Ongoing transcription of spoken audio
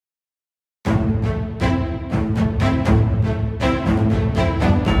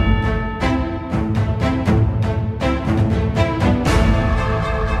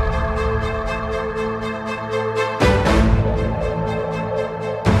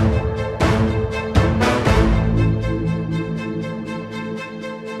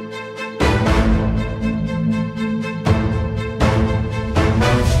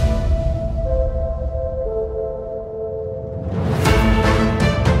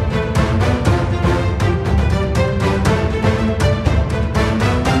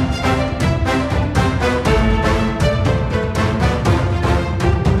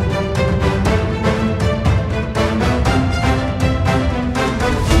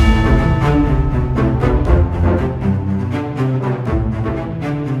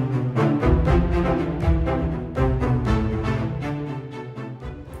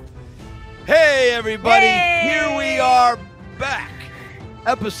everybody. Yay! Here we are back.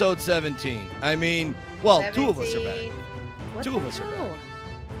 Episode 17. I mean, well, 17. two of us are back. What Two the of us are hell? back.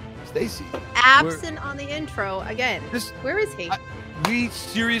 Stacy. Absent on the intro again. Where is he? We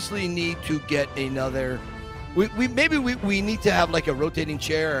seriously need to get another. Maybe we need to have like a rotating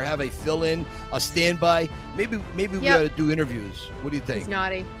chair or have a fill-in, a standby. Maybe we got to do interviews. What do you think? He's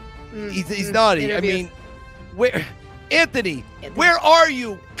naughty. He's naughty. Interviews. I mean, where, Anthony, where are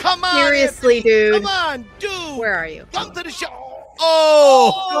you? Come on, Seriously, Anthony. dude. Come on, dude. Where are you? Come to the show.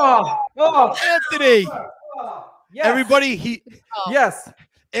 Oh, Anthony. Yes. Everybody, Yes.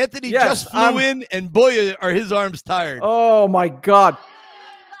 Anthony Yes, just flew in, and boy, are his arms tired. Oh my God.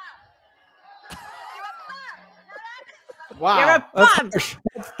 Wow. You're a That's bum. harsh.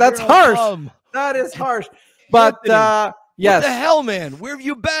 That's You're a harsh. bum. That is harsh. But Anthony, yes. What the hell, man? Where have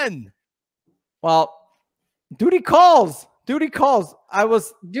you been? Well, duty calls. Duty calls. I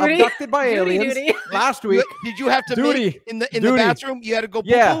was Duty? abducted by aliens Duty. last week. Did you have to Duty. make in the Duty. bathroom? You had to go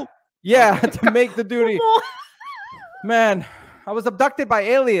poo-poo? Yeah. Yeah, to make the duty. Man, I was abducted by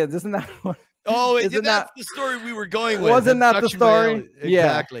aliens. Isn't that what? Oh, Isn't that's that- the story we were going with. Wasn't that the Abduction by story? aliens.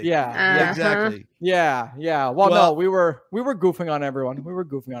 Exactly. Yeah. Exactly. Yeah. Well, Well- no, we were goofing on everyone. We were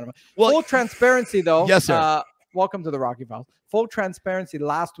goofing on everyone. Well, Full transparency, though. Yes, sir. Welcome to the Rocky Files. Full transparency.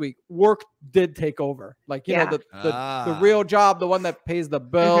 Last week, work did take over. Like you know, the real job, the one that pays the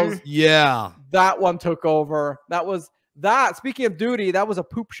bills. Yeah. That one took over. That was that. Speaking of duty, that was a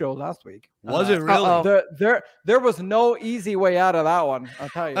poop show last week. Was it really? There was no easy way out of that one. I'll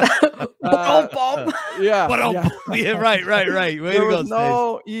tell you. Yeah, right. Way There to go, was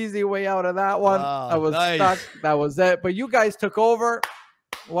no easy way out of that one. I was stuck. That was it. But you guys took over.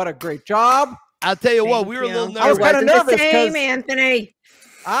 What a great job. I'll tell you what, Thank we were a you. little I was nervous. kinda nervous Same, 'cause- Anthony.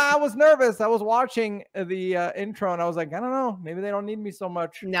 I was nervous. I was watching the intro and I was like, I don't know. Maybe they don't need me so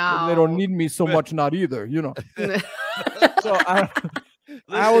much. No. Maybe they don't need me so much, not either, you know. So I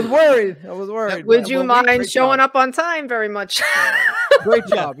was worried. Would you mind showing up on time very much? Great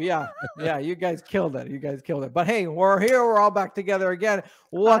job. Yeah. You guys killed it. But hey, we're here. We're all back together again.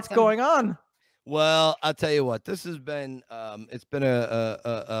 What's Awesome. going on? Well, I'll tell you what, this has been it's been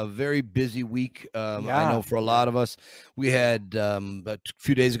a very busy week. I know for a lot of us. We had a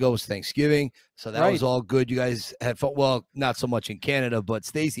few days ago was Thanksgiving, so that was all good. You guys had fun. Well, not so much in Canada, but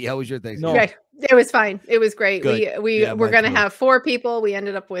Stacy, how was your Thanksgiving? Okay. It was fine. It was great. Good. We Yeah, were mine going to too. have 4 people. We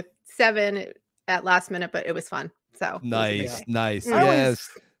ended up with 7 at last minute, but it was fun. So Nice. Yeah. Yes.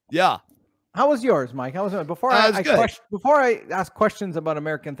 Yeah. How was yours, Mike? How was it? Before I ask questions about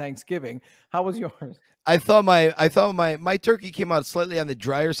American Thanksgiving, how was yours? I thought my turkey came out slightly on the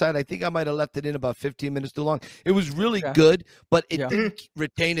drier side. I think I might have left it in about 15 minutes too long. It was really good, but it didn't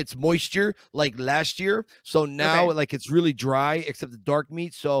retain its moisture like last year. So now like it's really dry except the dark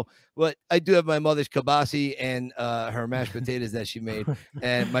meat. So but I do have my mother's kibasi and her mashed potatoes that she made.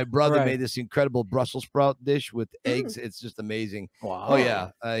 And my brother made this incredible Brussels sprout dish with eggs. It's just amazing. Wow. Oh yeah.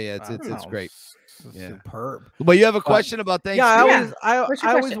 It's great. Yeah. Superb. But you have a question about Thanksgiving? Yeah, I What's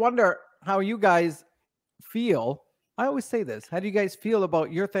your always question? wonder how you guys feel. I always say this. How do you guys feel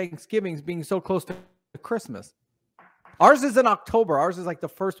about your Thanksgivings being so close to Christmas? Ours is in October. Ours is like the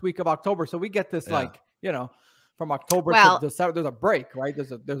first week of October. So we get this like, you know, from October to December. There's a break, right?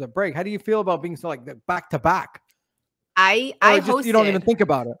 There's a break. How do you feel about being so like back to back? I hosted. You don't even think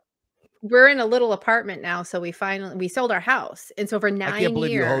about it. We're in a little apartment now, so we sold our house. And so for 9 I can't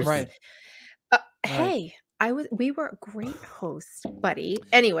believe you years. hosted. Hey, we were great hosts, buddy.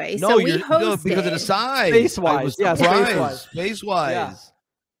 Anyway, No, so we no, hosted because of the size. Space-wise, I was yeah, surprised. space-wise. Space-wise.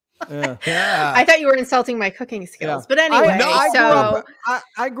 Yeah. Yeah. I thought you were insulting my cooking skills, but anyway,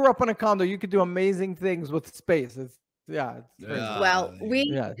 I grew up in a condo. You could do amazing things with space. It's crazy. Well, we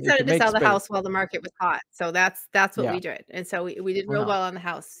you decided can to make sell the space. house while the market was hot, so that's what Yeah. we did, and so we did real Wow. well on the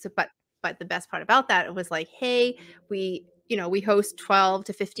house. So, but the best part about that was like, hey, we host 12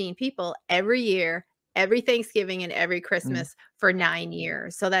 to 15 people every year, every Thanksgiving and every Christmas for 9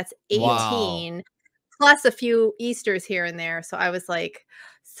 years. So that's 18 plus a few Easters here and there. So I was like,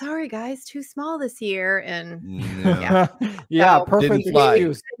 sorry guys, too small this year. And So, perfect Didn't fly.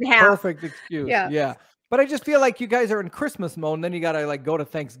 excuse. half. Perfect excuse. Yeah. Yeah. But I just feel like you guys are in Christmas mode, and then you gotta like go to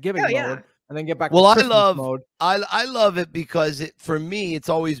Thanksgiving mode and then get back Well, to I Christmas love mode. I love it because for me it's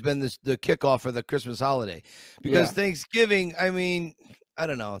always been the kickoff for the Christmas holiday. Because Thanksgiving, I mean, I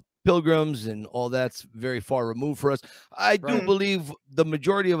don't know, pilgrims and all that's very far removed for us. I do believe the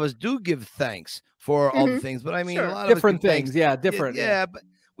majority of us do give thanks for all the things, but I mean a lot Different of us give things. thanks. Yeah, different. Yeah, but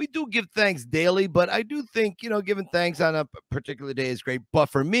we do give thanks daily, but I do think, giving thanks on a particular day is great. But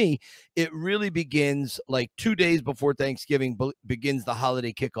for me, it really begins like 2 days before Thanksgiving begins the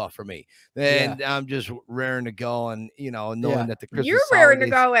holiday kickoff for me. And I'm just raring to go, and, knowing that the Christmas You're raring to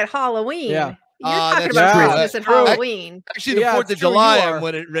go at Halloween. Yeah. You're talking about Christmas and Halloween. Actually, the 4th of July, I'm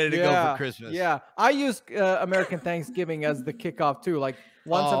ready to go for Christmas. Yeah, I use American Thanksgiving as the kickoff too. Like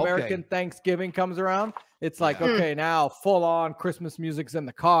once American Thanksgiving comes around, it's like, okay, now full on Christmas music's in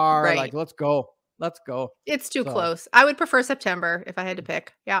the car. Right. Like, let's go. It's too close. I would prefer September if I had to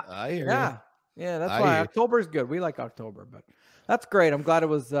pick. Yeah. I hear you. Yeah, that's why October is good. We like October, but that's great. I'm glad it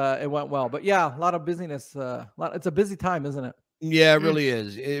went well. But yeah, a lot of busyness. It's a busy time, isn't it? Yeah, it really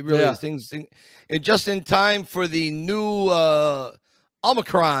is. It really is. Things just in time for the new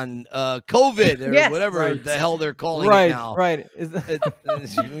Omicron, COVID, or whatever the hell they're calling it now. Right.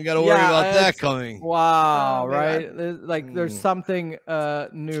 We got to worry about that coming. Wow. Right. There's something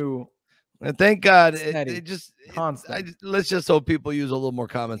new. And thank God, let's just hope people use a little more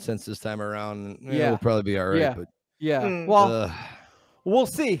common sense this time around. We'll probably be all right. Well, we'll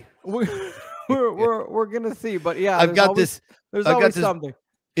see. We're gonna see, but I've got this something.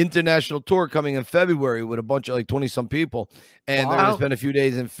 International tour coming in February with a bunch of 20-some people, and they're gonna spend a few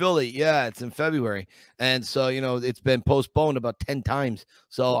days in Philly. Yeah, it's in February, and so it's been postponed about 10 times.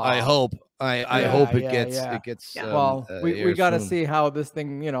 So I hope it gets. Well, we got to see how this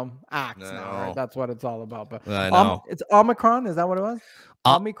thing acts now. Right? That's what it's all about. But I know. It's Omicron. Is that what it was?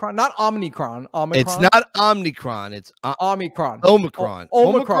 Omicron, not Omnicron. Omicron. It's not Omnicron. It's Omicron. Omicron.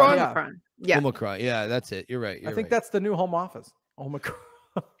 Omicron. Yeah. Omicron. Yeah, that's it. You're right. I think that's the new home office. Omicron.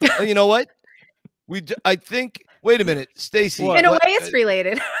 You know what? I think. Wait a minute, Stacy. In a way, it's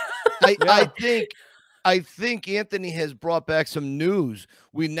related. I think Anthony has brought back some news.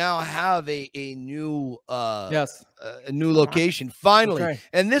 We now have a new a new location finally,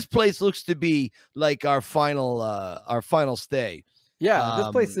 and this place looks to be like our final stay. Yeah, this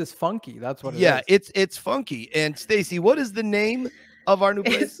place is funky. That's what it is. Yeah, it's funky. And Stacy, what is the name of our new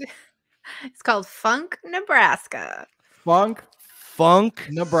place? It's called Funk, Nebraska. Funk,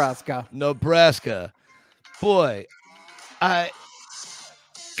 Nebraska. Boy, I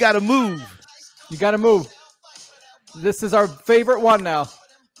gotta move. You gotta move. This is our favorite one now,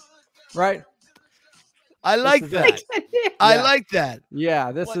 right? I like that. I like that.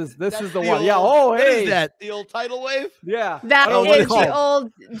 Yeah, this is the one. Yeah. Oh, hey, what is that? The old tidal wave? Yeah. That is the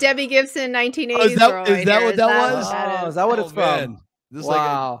old Debbie Gibson 1980s. Is that what that was? Is that what it's from? Man. This is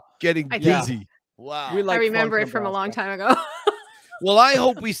like getting dizzy. Wow. I remember it from a long time ago. Well, I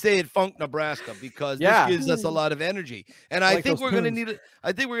hope we stay at Funk, Nebraska, because this gives us a lot of energy, and I think we're going to need.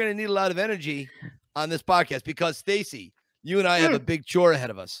 I think we're going to need a lot of energy on this podcast because Stacy, you and I have a big chore ahead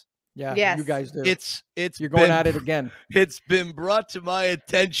of us. Yeah, you guys do. You're going at it again. It's been brought to my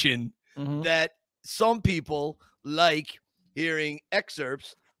attention that some people like hearing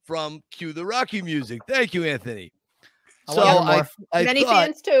excerpts from Cue the Rocky music. Thank you, Anthony. I many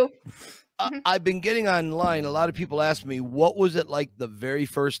fans too. I've been getting online. A lot of people ask me, what was it like the very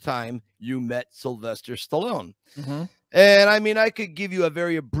first time you met Sylvester Stallone? And I mean, I could give you a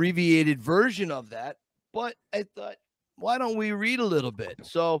very abbreviated version of that, but I thought, why don't we read a little bit?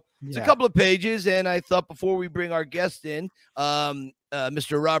 So it's a couple of pages, and I thought before we bring our guest in,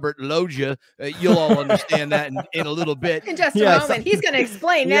 Mr. Robert Loggia, you'll all understand that in a little bit. In just a moment, he's going to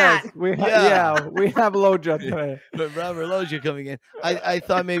explain that. We have Loggia today. But Robert Loggia coming in. I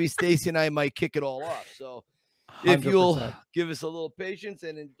thought maybe Stacy and I might kick it all off. So if 100%. You'll give us a little patience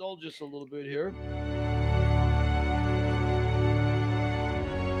and indulge us a little bit here.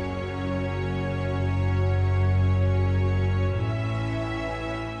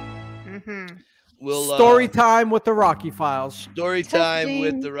 Story time with the Rocky Files. Story time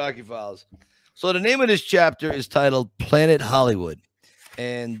with the Rocky Files. So the name of this chapter is titled Planet Hollywood.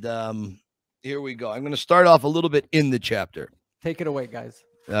 And here we go. I'm going to start off a little bit in the chapter. Take it away, guys.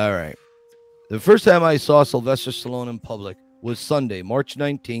 All right. The first time I saw Sylvester Stallone in public was Sunday, March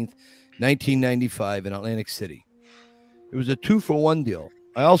 19th, 1995 in Atlantic City. It was a 2-for-1 deal.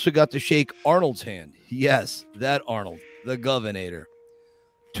 I also got to shake Arnold's hand. Yes, that Arnold, the Governor.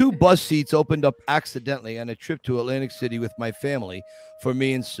 2 bus seats opened up accidentally on a trip to Atlantic City with my family for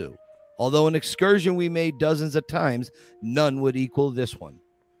me and Sue. Although an excursion we made dozens of times, none would equal this one.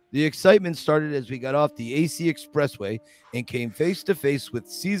 The excitement started as we got off the AC Expressway and came face to face with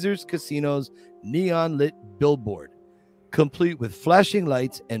Caesars Casino's neon-lit billboard, complete with flashing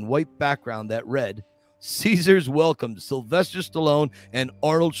lights and white background that read, Caesars welcomed Sylvester Stallone and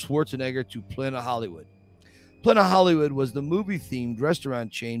Arnold Schwarzenegger to Planet Hollywood. Planet Hollywood was the movie-themed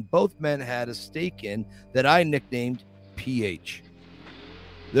restaurant chain both men had a stake in that I nicknamed PH.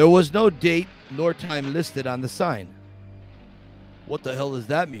 There was no date nor time listed on the sign. What the hell does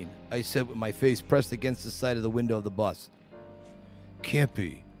that mean? I said with my face pressed against the side of the window of the bus. Can't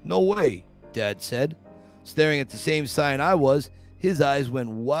be. No way, Dad said. Staring at the same sign I was, his eyes went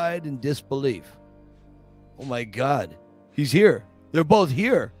wide in disbelief. Oh my God, he's here. They're both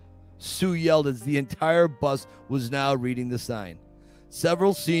here. Sue yelled as the entire bus was now reading the sign.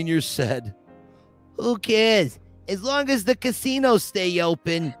 Several seniors said, "Who cares? As long as the casinos stay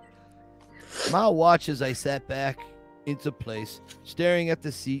open." Ma watched as I sat back into place, staring at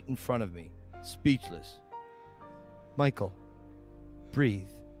the seat in front of me, speechless. Michael, breathe.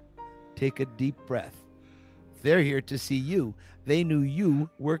 Take a deep breath. They're here to see you. They knew you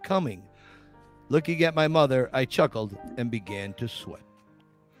were coming. Looking at my mother, I chuckled and began to sweat.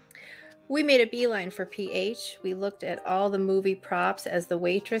 We made a beeline for PH. We looked at all the movie props as the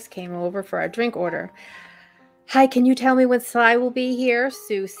waitress came over for our drink order. "Hi, can you tell me when Sly will be here?"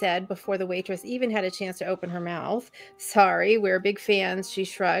 Sue said before the waitress even had a chance to open her mouth. "Sorry, we're big fans," she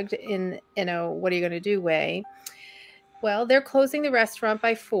shrugged in a "what are you going to do" way. "Well, they're closing the restaurant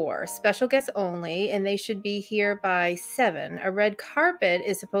by 4, special guests only, and they should be here by 7. A red carpet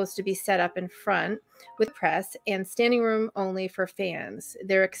is supposed to be set up in front with press and standing room only for fans.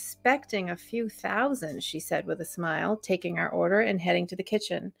 They're expecting a few thousand," she said with a smile, taking our order and heading to the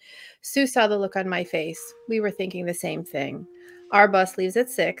kitchen. Sue saw the look on my face. We were thinking the same thing. Our bus leaves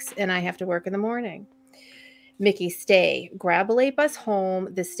at 6, and I have to work in the morning. "Mickey, stay. Grab a late bus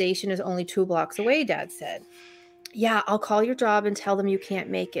home. The station is only 2 blocks away," Dad said. "Yeah, I'll call your job and tell them you can't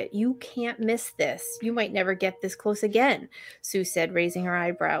make it. You can't miss this. You might never get this close again," Sue said, raising her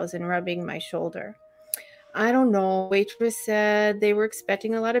eyebrows and rubbing my shoulder. "I don't know. Waitress said they were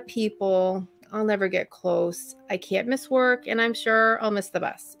expecting a lot of people. I'll never get close. I can't miss work, and I'm sure I'll miss the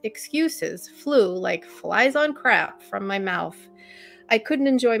bus." Excuses flew like flies on crap from my mouth. I couldn't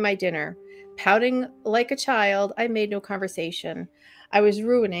enjoy my dinner. Pouting like a child, I made no conversation. I was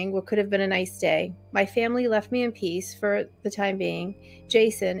ruining what could have been a nice day. My family left me in peace for the time being.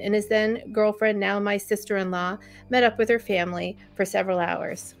 Jason and his then girlfriend, now my sister-in-law, met up with her family for several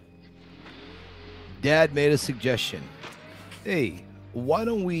hours. Dad made a suggestion. Hey, why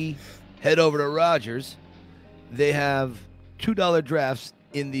don't we head over to Rogers? They have $2 drafts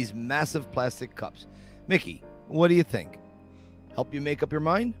in these massive plastic cups. Mickey, what do you think? Help you make up your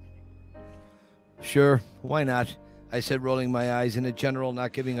mind? Sure, why not? I said, rolling my eyes in a general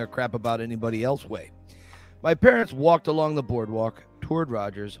not giving a crap about anybody else way. My parents walked along the boardwalk toward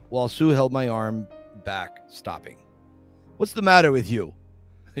Rogers while Sue held my arm back, stopping. What's the matter with you?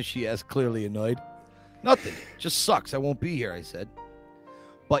 She asked, clearly annoyed. Nothing. Just sucks. I won't be here, I said.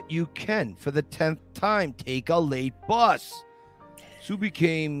 But you can, for the 10th time, take a late bus. Sue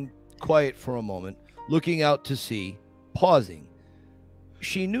became quiet for a moment, looking out to sea, pausing.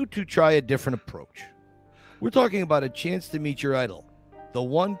 She knew to try a different approach. We're talking about a chance to meet your idol, the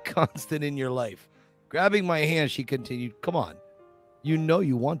one constant in your life. Grabbing my hand, she continued, come on. You know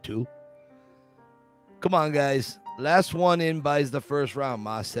you want to. Come on, guys. Last one in buys the first round,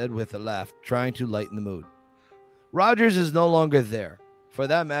 Ma said with a laugh, trying to lighten the mood. Rogers is no longer there. For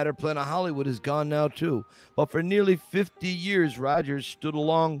that matter, Planet Hollywood is gone now too. But for nearly 50 years, Rogers stood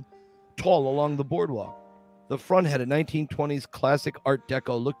tall along the boardwalk. The front had a 1920s classic Art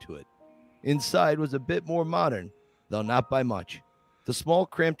Deco look to it. Inside was a bit more modern, though not by much. The small,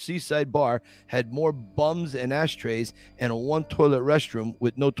 cramped seaside bar had more bums and ashtrays and a one-toilet restroom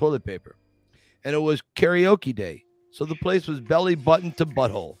with no toilet paper. And it was karaoke day, so the place was belly button to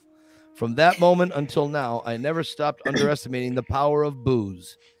butthole. From that moment until now, I never stopped underestimating the power of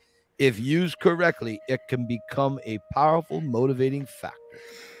booze. If used correctly, it can become a powerful motivating factor.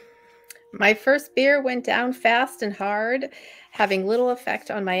 My first beer went down fast and hard, having little effect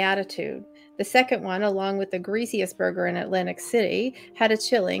on my attitude. The second one, along with the greasiest burger in Atlantic City, had a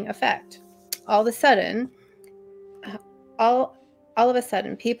chilling effect. All of a sudden,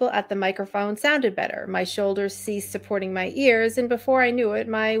 people at the microphone sounded better. My shoulders ceased supporting my ears, and before I knew it,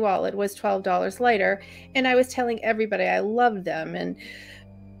 my wallet was $12 lighter, and I was telling everybody I loved them. And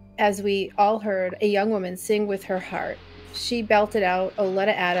as we all heard a young woman sing with her heart, she belted out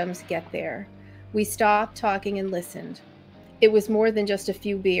Oletta Adams' Get There. We stopped talking and listened. It was more than just a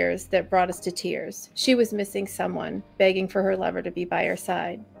few beers that brought us to tears. She was missing someone, begging for her lover to be by her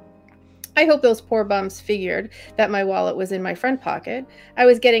side. I hope those poor bums figured that my wallet was in my front pocket. I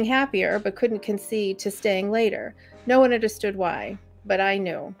was getting happier, but couldn't concede to staying later. No one understood why, but I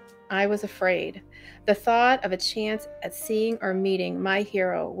knew. I was afraid. The thought of a chance at seeing or meeting my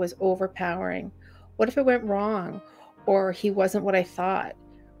hero was overpowering. What if it went wrong, or he wasn't what I thought?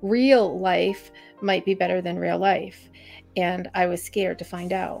 Real life might be better than real life. and I was scared to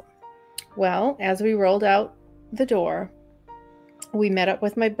find out. Well, as we rolled out the door, we met up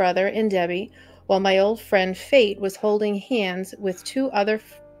with my brother and Debbie, while my old friend Fate was holding hands with two other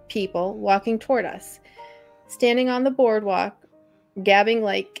people walking toward us. Standing on the boardwalk, gabbing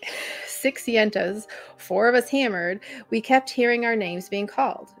like six yentas, four of us hammered, we kept hearing our names being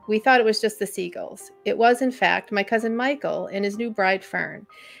called. We thought it was just the seagulls. It was, in fact, my cousin Michael and his new bride Fern.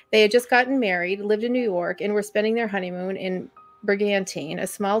 They had just gotten married, lived in New York, and were spending their honeymoon in Brigantine, a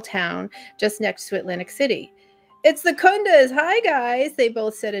small town just next to Atlantic City. It's the Kundas! Hi, guys! They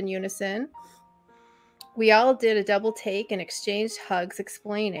both said in unison. We all did a double take and exchanged hugs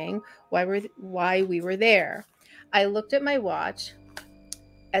explaining why we were there. I looked at my watch.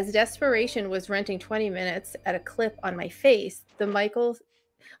 As desperation was renting 20 minutes at a clip on my face, Michael's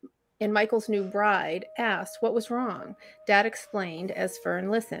new bride asked what was wrong. Dad explained as Fern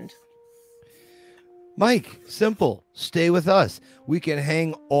listened. Mike, simple. Stay with us. We can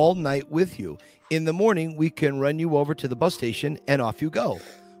hang all night with you. In the morning, we can run you over to the bus station and off you go.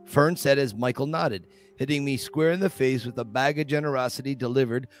 Fern said as Michael nodded, hitting me square in the face with a bag of generosity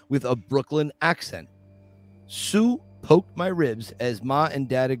delivered with a Brooklyn accent. Sue poked my ribs as Ma and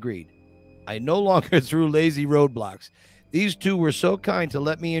Dad agreed. I no longer threw lazy roadblocks. These two were so kind to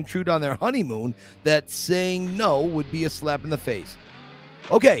let me intrude on their honeymoon that saying no would be a slap in the face.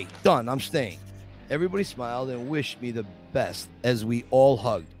 Okay, done. I'm staying. Everybody smiled and wished me the best as we all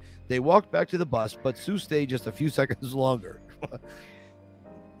hugged. They walked back to the bus, but Sue stayed just a few seconds longer.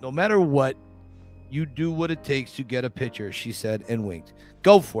 No matter what, you do what it takes to get a picture, she said and winked.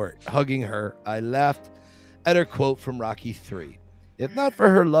 Go for it. Hugging her, I laughed at her quote from Rocky III. If not for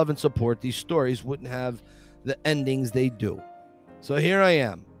her love and support, these stories wouldn't have the endings they do. So here I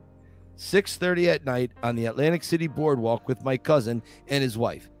am, 6:30 at night on the Atlantic City boardwalk with my cousin and his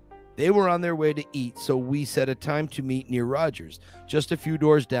wife. They were on their way to eat, so we set a time to meet near Rogers, just a few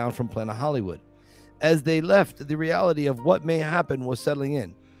doors down from Planet Hollywood. As they left, the reality of what may happen was settling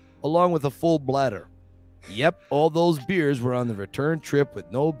in, along with a full bladder. Yep, all those beers were on the return trip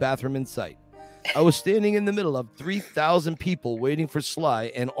with no bathroom in sight. I was standing in the middle of 3,000 people waiting for Sly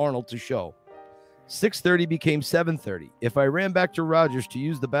and Arnold to show. 6:30 became 7:30. If I ran back to Rogers to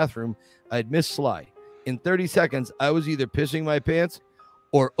use the bathroom, I'd miss Sly. In 30 seconds, I was either pissing my pants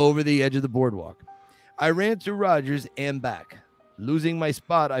or over the edge of the boardwalk. I ran to Rogers and back. Losing my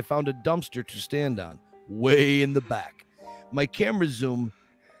spot, I found a dumpster to stand on, way in the back. My camera zoom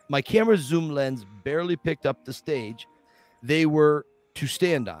lens barely picked up the stage they were to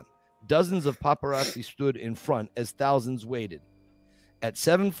stand on. Dozens of paparazzi stood in front as thousands waited. At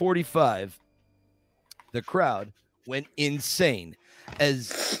 7:45, the crowd went insane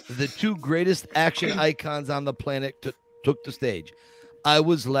as the two greatest action icons on the planet took the stage. I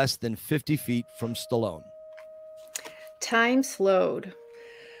was less than 50 feet from Stallone. Time slowed.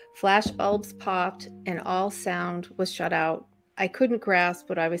 Flash bulbs popped and all sound was shut out. I couldn't grasp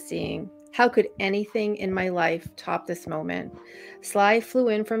what I was seeing. How could anything in my life top this moment? Sly flew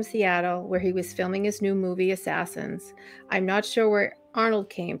in from Seattle, where he was filming his new movie, Assassins. I'm not sure where Arnold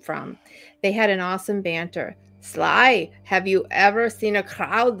came from. They had an awesome banter. Sly, have you ever seen a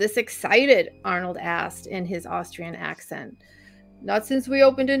crowd this excited? Arnold asked in his Austrian accent. Not since we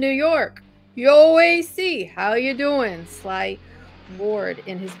opened in New York. Yo, AC, how you doing? Sly roared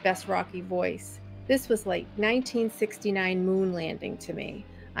in his best Rocky voice. This was like 1969 moon landing to me.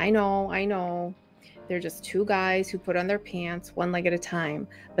 I know. They're just two guys who put on their pants one leg at a time,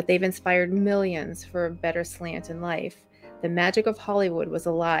 but they've inspired millions for a better slant in life. The magic of Hollywood was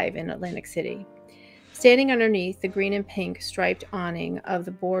alive in Atlantic City. Standing underneath the green and pink striped awning of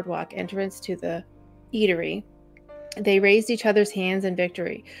the boardwalk entrance to the eatery, they raised each other's hands in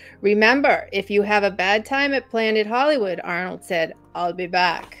victory. Remember, if you have a bad time at Planet Hollywood, Arnold said, I'll be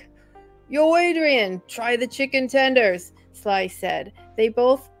back. Yo, Adrian, try the chicken tenders, Sly said. They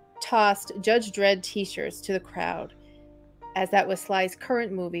both tossed Judge Dredd t-shirts to the crowd, as that was Sly's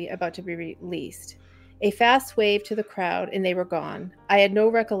current movie about to be released. A fast wave to the crowd, and they were gone. I had no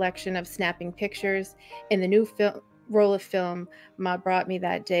recollection of snapping pictures, and the new roll of film Ma brought me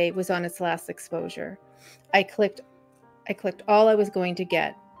that day was on its last exposure. I clicked all I was going to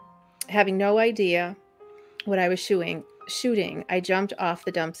get. Having no idea what I was shooting, I jumped off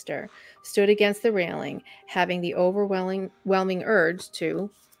the dumpster, stood against the railing, having the overwhelming urge to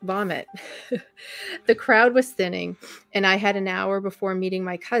vomit. The crowd was thinning, and I had an hour before meeting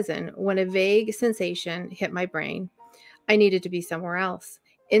my cousin when a vague sensation hit my brain. I needed to be somewhere else.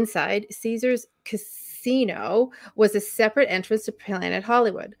 Inside, Caesar's Casino was a separate entrance to Planet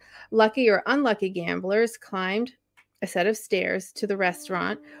Hollywood. Lucky or unlucky gamblers climbed a set of stairs to the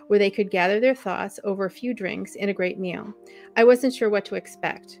restaurant where they could gather their thoughts over a few drinks and a great meal. I wasn't sure what to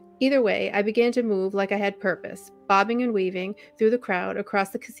expect. Either way, I began to move like I had purpose, bobbing and weaving through the crowd across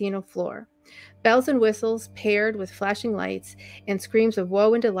the casino floor. Bells and whistles, paired with flashing lights and screams of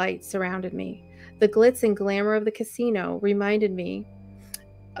woe and delight, surrounded me. The glitz and glamour of the casino reminded me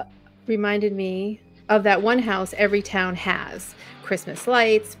of that one house every town has. Christmas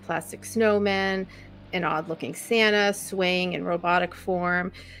lights, plastic snowmen, an odd-looking Santa swaying in robotic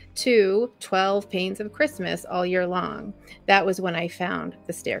form, to 12 panes of Christmas all year long. That was when I found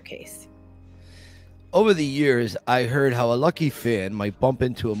the staircase. Over the years, I heard how a lucky fan might bump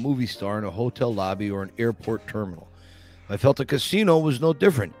into a movie star in a hotel lobby or an airport terminal. I felt a casino was no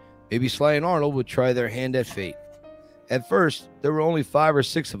different. Maybe Sly and Arnold would try their hand at fate. At first, there were only 5 or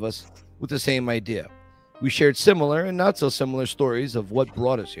 6 of us with the same idea. We shared similar and not so similar stories of what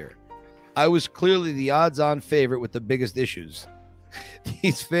brought us here. I was clearly the odds-on favorite with the biggest issues.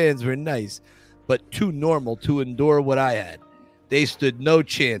 These fans were nice, but too normal to endure what I had. They stood no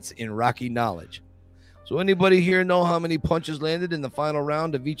chance in Rocky knowledge. So anybody here know how many punches landed in the final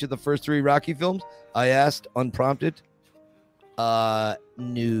round of each of the first 3 Rocky films? I asked, unprompted. No,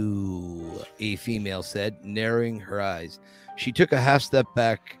 a female said, narrowing her eyes. She took a half step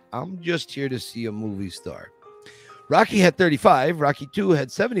back. I'm just here to see a movie star. Rocky had 35, Rocky 2 had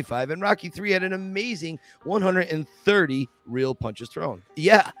 75, and Rocky 3 had an amazing 130 real punches thrown.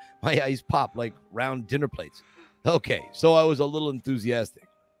 Yeah, my eyes popped like round dinner plates. Okay, so I was a little enthusiastic.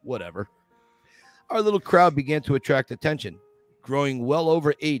 Whatever. Our little crowd began to attract attention, growing well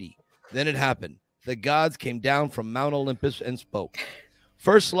over 80. Then it happened. The gods came down from Mount Olympus and spoke.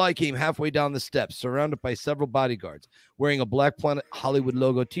 First, Sly came halfway down the steps, surrounded by several bodyguards. Wearing a Black Planet Hollywood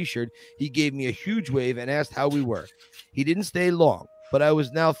logo t-shirt, he gave me a huge wave and asked how we were. He didn't stay long, but I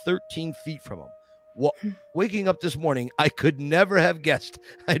was now 13 feet from him. Waking up this morning, I could never have guessed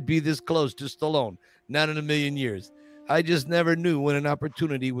I'd be this close to Stallone. Not in a million years. I just never knew when an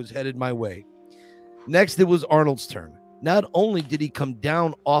opportunity was headed my way. Next, it was Arnold's turn. Not only did he come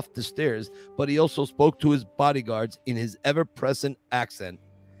down off the stairs, but he also spoke to his bodyguards in his ever-present accent.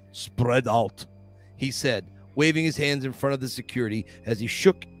 Spread out, he said, waving his hands in front of the security as he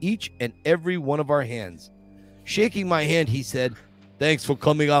shook each and every one of our hands. Shaking my hand, he said, thanks for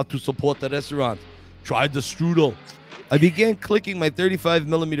coming out to support the restaurant. Tried the strudel. I began clicking my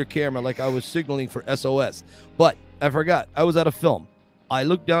 35mm camera like I was signaling for SOS, but I forgot I was out of film. I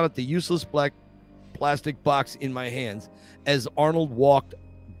looked down at the useless black plastic box in my hands as Arnold walked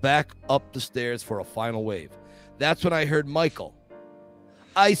back up the stairs for a final wave. That's when I heard Michael.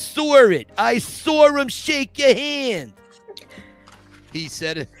 I saw it. I saw him shake your hand. He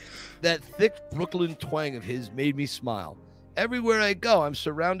said. That thick Brooklyn twang of his made me smile. Everywhere I go, I'm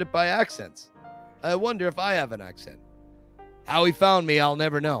surrounded by accents. I wonder if I have an accent. How he found me, I'll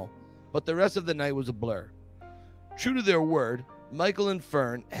never know. But the rest of the night was a blur. True to their word, Michael and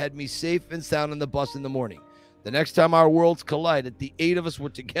Fern had me safe and sound on the bus in the morning. The next time our worlds collided, the 8 of us were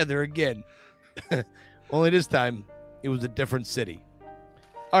together again. Only this time, it was a different city.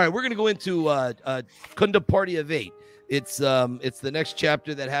 All right, we're going to go into Kunda Party of 8. It's the next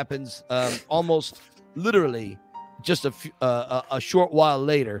chapter that happens almost literally just a short while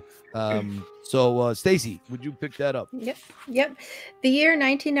later. So, Stacy, would you pick that up? Yep. The year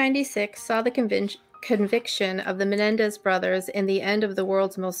 1996 saw the conviction of the Menendez brothers and the end of the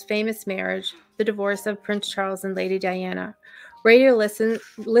world's most famous marriage, the divorce of Prince Charles and Lady Diana. Radio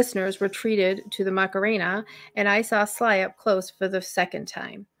listeners were treated to the Macarena, and I saw Sly up close for the second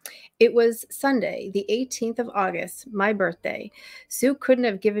time. It was Sunday, the 18th of August, my birthday. Sue couldn't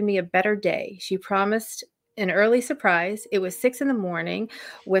have given me a better day. She promised an early surprise. It was 6 a.m.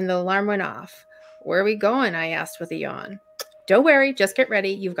 when the alarm went off. Where are we going? I asked with a yawn. Don't worry, just get ready.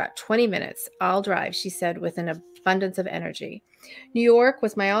 You've got 20 minutes. I'll drive, she said with an abundance of energy. New York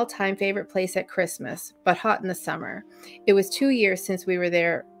was my all-time favorite place at Christmas, but hot in the summer. It was 2 years since we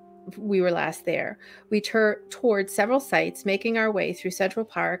were last there. We toured several sites, making our way through Central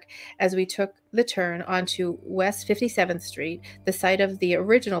Park as we took the turn onto West 57th Street, the site of the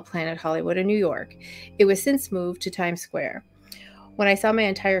original Planet Hollywood in New York. It was since moved to Times Square. When I saw my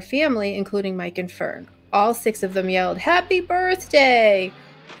entire family, including Mike and Fern, all 6 of them yelled, "Happy birthday!"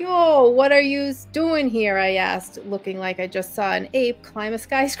 "Yo, what are you doing here?" I asked, looking like I just saw an ape climb a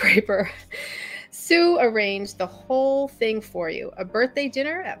skyscraper. "Sue arranged the whole thing for you. A birthday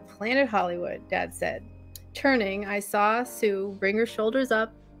dinner at Planet Hollywood," Dad said. Turning, I saw Sue bring her shoulders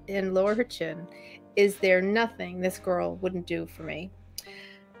up and lower her chin. Is there nothing this girl wouldn't do for me?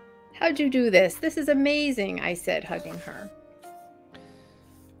 "How'd you do this? This is amazing," I said, hugging her.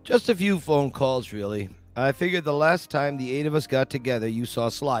 Just a few phone calls, really. I figured the last time the 8 of us got together, you saw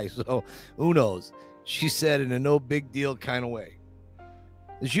Sly, so who knows? She said in a no big deal kind of way.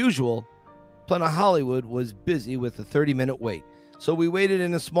 As usual, Planet Hollywood was busy with a 30-minute wait, so we waited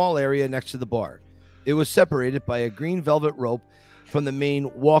in a small area next to the bar. It was separated by a green velvet rope from the main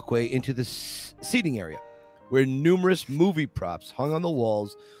walkway into the seating area, where numerous movie props hung on the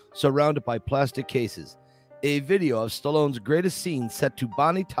walls surrounded by plastic cases. A video of Stallone's greatest scene set to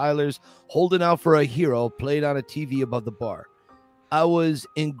Bonnie Tyler's Holding Out for a Hero played on a TV above the bar. I was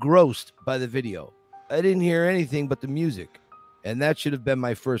engrossed by the video. I didn't hear anything but the music, and that should have been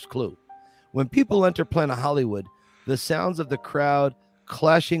my first clue. When people enter Planet Hollywood, the sounds of the crowd,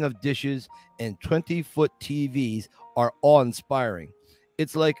 clashing of dishes, and 20-foot TVs are awe-inspiring.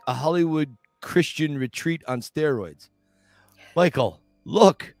 It's like a Hollywood Christian retreat on steroids. Michael,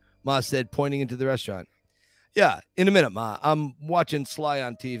 look, Ma said, pointing into the restaurant. Yeah, in a minute, Ma. I'm watching Sly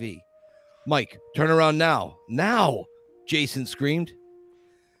on TV. Mike, turn around now. Now, Jason screamed.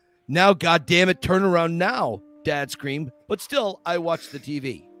 Now, goddammit, turn around now, Dad screamed. But still, I watched the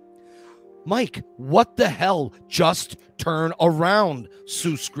TV. Mike, what the hell? Just turn around,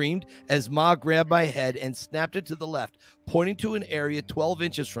 Sue screamed as Ma grabbed my head and snapped it to the left, pointing to an area 12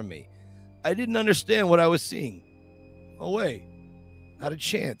 inches from me. I didn't understand what I was seeing. Oh, wait. Not a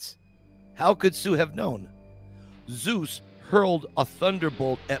chance. How could Sue have known? Zeus hurled a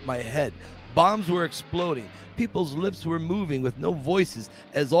thunderbolt at my head. Bombs were exploding. People's lips were moving with no voices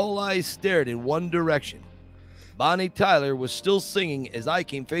as all eyes stared in one direction. Bonnie Tyler was still singing as I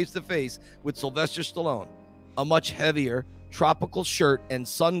came face to face with Sylvester Stallone, a much heavier, tropical shirt and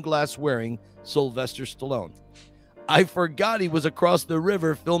sunglass wearing Sylvester Stallone. I forgot he was across the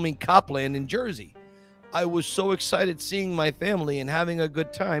river filming Copland in Jersey. I was so excited seeing my family and having a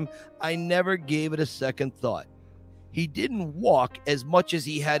good time, I never gave it a second thought. He didn't walk as much as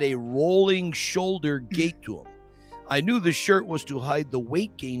he had a rolling shoulder gait to him. I knew the shirt was to hide the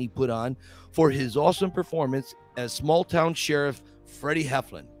weight gain he put on for his awesome performance as small-town sheriff Freddie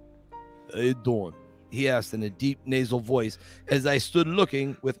Heflin. How you doing? He asked in a deep nasal voice as I stood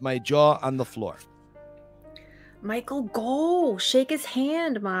looking with my jaw on the floor. Michael, go! Shake his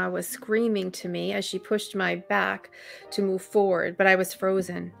hand, Ma was screaming to me as she pushed my back to move forward, but I was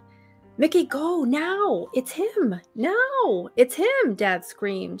frozen. Mickey, go, now! It's him! Now! It's him! Dad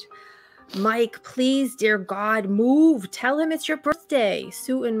screamed. Mike, please, dear God, move! Tell him it's your birthday!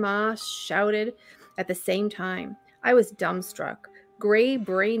 Sue and Ma shouted at the same time. I was dumbstruck. Gray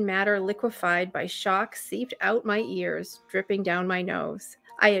brain matter liquefied by shock seeped out my ears, dripping down my nose.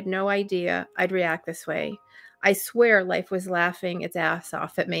 I had no idea I'd react this way. I swear life was laughing its ass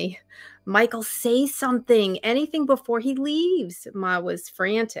off at me. Michael, say something, anything before he leaves. Ma was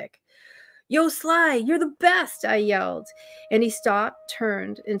frantic. Yo, Sly, you're the best, I yelled. And he stopped,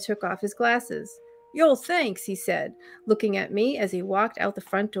 turned, and took off his glasses. Yo, thanks, he said, looking at me as he walked out the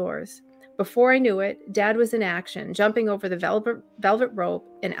front doors. Before I knew it, Dad was in action, jumping over the velvet rope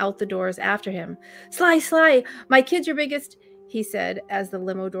and out the doors after him. Sly, my kid's your biggest, he said as the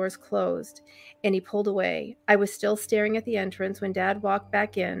limo doors closed, and he pulled away. I was still staring at the entrance when Dad walked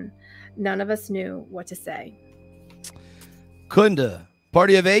back in. None of us knew what to say. Kunda,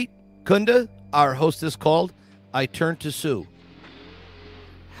 party of 8? Kunda, our hostess called. I turned to Sue.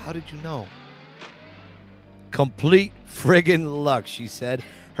 How did you know? Complete friggin' luck, she said,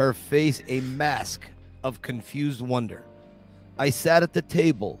 her face a mask of confused wonder. I sat at the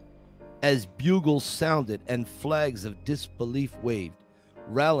table as bugles sounded and flags of disbelief waved,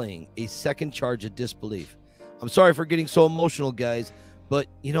 rallying a second charge of disbelief. I'm sorry for getting so emotional, guys, but,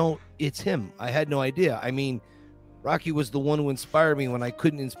 you know, it's him. I had no idea. I mean, Rocky was the one who inspired me when I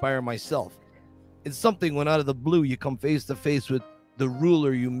couldn't inspire myself. It's something when out of the blue you come face to face with the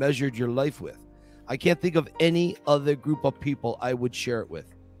ruler you measured your life with. I can't think of any other group of people I would share it with.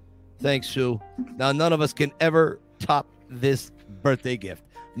 Thanks, Sue. Now, none of us can ever top this birthday gift,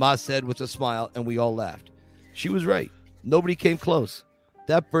 Ma said with a smile, and we all laughed. She was right. Nobody came close.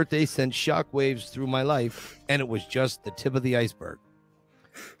 That birthday sent shockwaves through my life, and it was just the tip of the iceberg.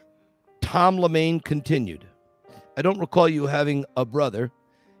 Tom LeMaine continued. I don't recall you having a brother.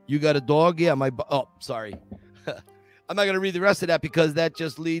 You got a dog? Yeah, oh, sorry. I'm not going to read the rest of that because that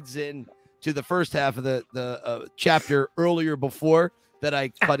just leads in to the first half of the chapter earlier before that I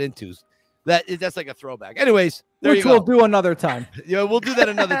cut into. That's like a throwback. Anyways, there you go. Which we'll do another time. Yeah, we'll do that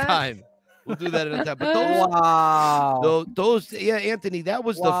another time. We'll do that another time. But those, wow. Those, yeah, Anthony, that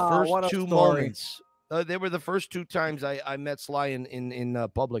was the first two moments. They were the first 2 times I met Sly in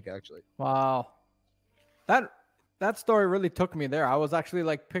public, actually. Wow. That story really took me there. I was actually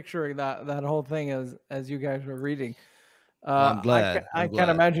like picturing that whole thing as you guys were reading. I'm glad. I can't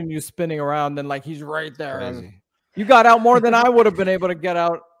imagine you spinning around and like he's right there. Crazy. You got out more than I would have been able to get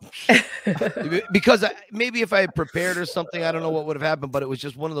out. Because maybe if I had prepared or something, I don't know what would have happened, but it was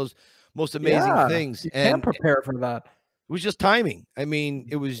just one of those most amazing things. You can't prepare for that. It was just timing. I mean,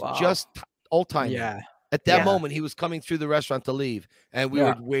 it was just all timing. Yeah. At that moment, he was coming through the restaurant to leave, and we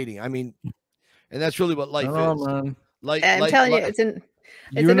were waiting. I mean, and that's really what life is. Man. I'm telling you, it's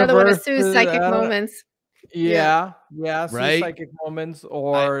another one of Sue's psychic moments. Yeah, Sue's right? psychic moments,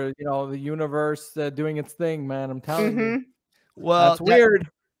 or the universe doing its thing, man. I'm telling you. Well, that's weird.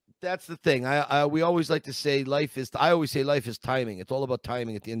 That's the thing. We always like to say I always say life is timing. It's all about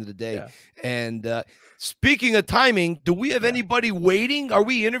timing at the end of the day. Yeah. And speaking of timing, do we have anybody waiting? Are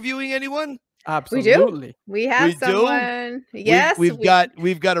we interviewing anyone? Absolutely. We have someone. Yes. We've got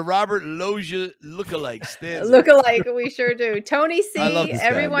a Robert Loggia lookalike. Lookalike, we sure do. Tony C. I love this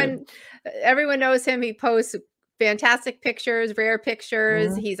everyone knows him. He posts fantastic pictures, rare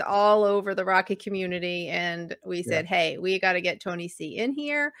pictures. He's all over the Rocky community. And we said, hey, we got to get Tony C in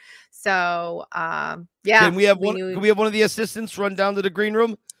here. So Can we have one of the assistants run down to the green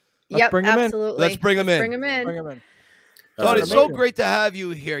room? Yep, absolutely. Let's bring him in. Bring him in. Tony, it's so great to have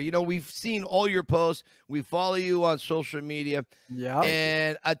you here. We've seen all your posts. We follow you on social media. Yeah.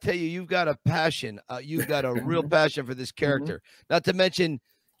 And I tell you, you've got a passion. You've got a real passion for this character. Not to mention,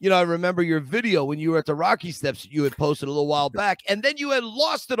 I remember your video when you were at the Rocky Steps you had posted a little while back, and then you had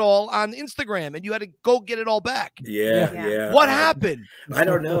lost it all on Instagram, and you had to go get it all back. Yeah. What happened? I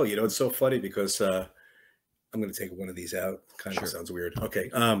don't know. It's so funny because I'm going to take one of these out. Kind of sounds weird.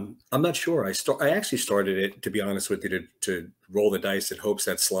 Okay. I'm not sure. I actually started it, to be honest with you, to roll the dice in hopes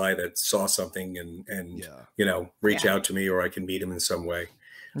that Sly that saw something and reach out to me, or I can meet him in some way.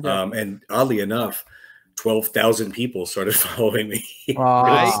 Yeah. And oddly enough, 12,000 people started following me.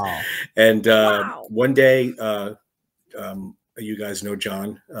 Wow. And one day, you guys know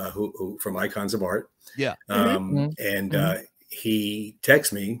John, who from Icons of Art. Yeah. He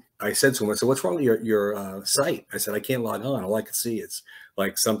texted me. I said to him, I said, what's wrong with your site? I said, I can't log on. All I can see is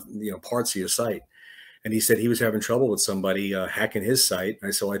like some, parts of your site. And he said he was having trouble with somebody hacking his site.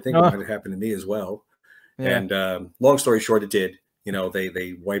 I said, well, I think it might have happened to me as well. Yeah. And long story short, it did.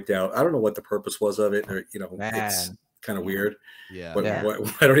 They wiped out. I don't know what the purpose was of it, or it's kind of weird. Yeah. But I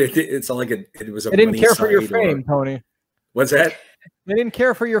don't. It's not like it was a. They didn't care for your fame, Tony. What's that? They didn't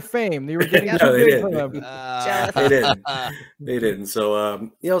care for your fame. They were getting no, they didn't. For them. They didn't. They didn't. So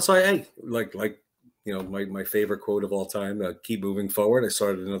so I like my favorite quote of all time. Keep moving forward. I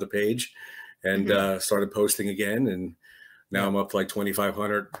started another page, and started posting again, and now I'm up to like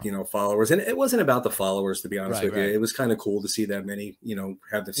 2,500 followers. And it wasn't about the followers, to be honest with you. It was kind of cool to see that many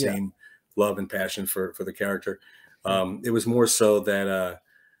have the same love and passion for the character. It was more so that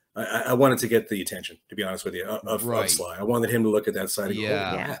I wanted to get the attention, to be honest with you, of Sly. I wanted him to look at that site and go,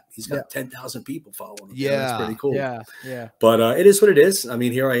 oh, he's got 10,000 people following him. Yeah, that's pretty cool. Yeah. But it is what it is. I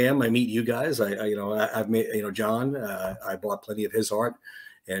mean, here I am. I meet you guys. I've made, John, I bought plenty of his art.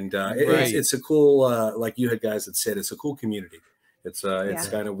 And it's a cool, like you had guys that said, it's a cool community. It's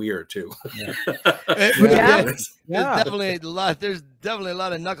kind of weird too. There's definitely a lot. There's definitely a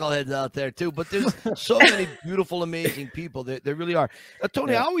lot of knuckleheads out there too. But there's so many beautiful, amazing people. There really are.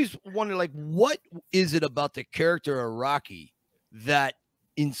 Tony, I always wonder, like, what is it about the character of Rocky that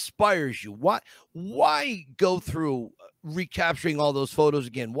inspires you? Why go through recapturing all those photos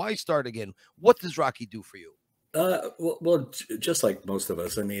again? Why start again? What does Rocky do for you? Well, just like most of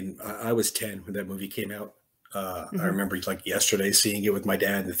us. I mean, I was 10 when that movie came out. I remember like yesterday seeing it with my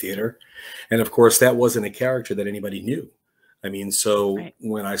dad in the theater. And of course, that wasn't a character that anybody knew. I mean, so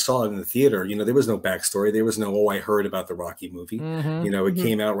when I saw it in the theater, there was no backstory. There was no, I heard about the Rocky movie. It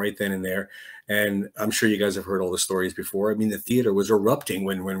came out right then and there. And I'm sure you guys have heard all the stories before. I mean, the theater was erupting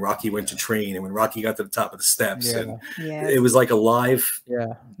when Rocky went to train and when Rocky got to the top of the steps. And it was like a live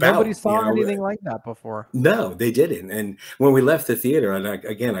bout. Nobody saw anything like that before. No, they didn't. And when we left the theater, and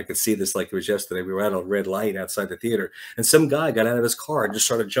I could see this like it was yesterday. We were at a red light outside the theater, and some guy got out of his car and just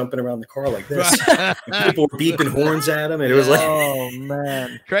started jumping around the car like this. And people were beeping horns at him, and it was like, oh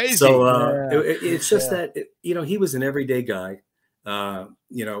man, crazy. So it's just that he was an everyday guy.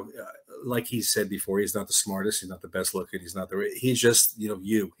 Like he said before, he's not the smartest, he's not the best looking, he's just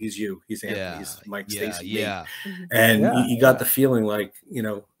he's you, he's Anthony, he's Mike Stacey, and you got the feeling like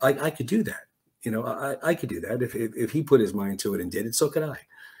I could do that. I could do that if he put his mind to it and did it, so could I.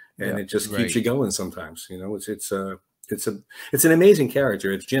 And it just keeps you going sometimes. It's an amazing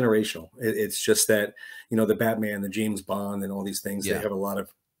character. It's generational. It's just that the Batman, the James Bond, and all these things, they have a lot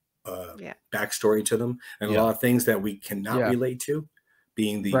of backstory to them, and a lot of things that we cannot relate to,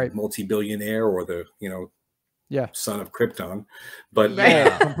 being the multi-billionaire or the son of Krypton. But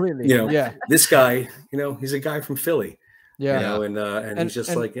completely. You know, this guy, you know, he's a guy from Philly. Yeah. You know, and he's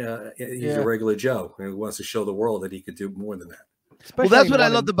just like he's a regular Joe who wants to show the world that he could do more than that. Especially well, that's what I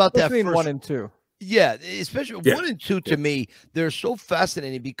loved about that first 1 and 2. Yeah, especially 1 and 2 to me, they're so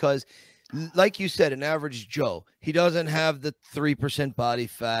fascinating because, like you said, an average Joe, he doesn't have the 3% body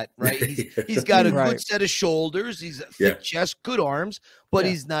fat, right? He's got a good set of shoulders, he's a thick chest, good arms, but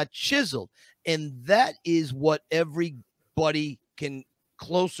he's not chiseled, and that is what everybody can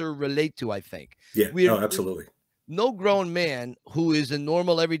closer relate to, I think. Yeah, absolutely. No grown man who is a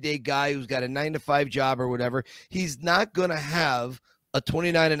normal everyday guy who's got a 9-to-5 job or whatever, he's not going to have a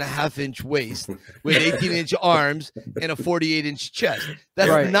 29.5-inch waist with 18-inch arms and a 48-inch chest.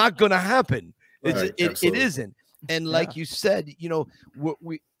 That's not going to happen. It isn't. And like you said, you know,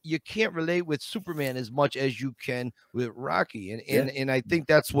 you can't relate with Superman as much as you can with Rocky. And I think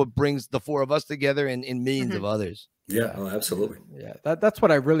that's what brings the 4 of us together and millions of others. Yeah, absolutely. Yeah, that's what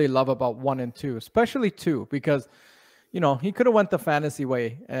I really love about 1 and 2, especially 2, because, you know, he could have went the fantasy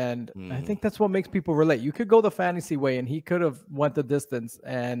way, and I think that's what makes people relate. You could go the fantasy way, and he could have went the distance,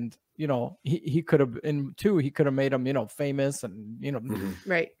 and, you know, he could have, in 2, he could have made him, you know, famous and, you know,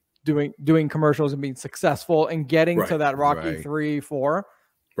 doing commercials and being successful and getting to that Rocky 3, 4.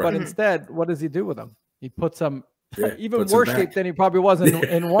 But instead, what does he do with them? He puts them even worse shape than he probably was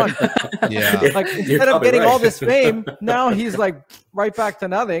in 1. Like, instead of getting all this fame, now he's like right back to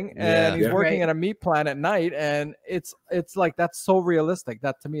nothing, and he's working at a meat plant at night, and it's like, that's so realistic.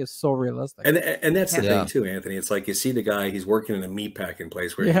 That to me is so realistic. And that's the thing too, Anthony. It's like you see the guy, he's working in a meat packing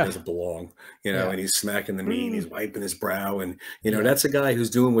place where he doesn't belong, you know, and he's smacking the meat, and he's wiping his brow, and you know, that's a guy who's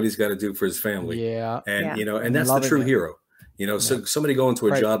doing what he's got to do for his family. And you know, and that's the true hero. You know, so somebody going to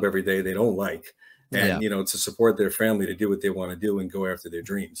a job every day they don't like. And, you know, to support their family, to do what they want to do and go after their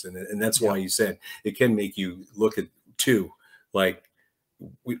dreams. And that's why you said it can make you look at 2 like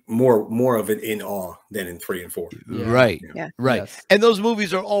more of it in awe than in 3 and 4. Right. Yes. And those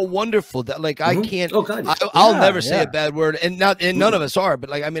movies are all wonderful. That like I can't. Oh God, I'll never say a bad word, and none of us are. But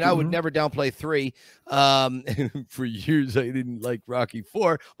like, I mean, I would never downplay 3. For years I didn't like Rocky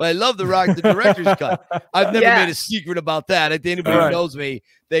 4, but I love the director's cut. I've never made a secret about that. If anybody knows me,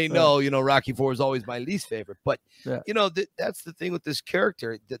 they know, you know, Rocky 4 is always my least favorite. But you know, that's the thing with this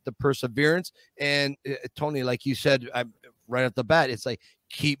character, that the perseverance, and Tony, like you said, right off the bat, it's like,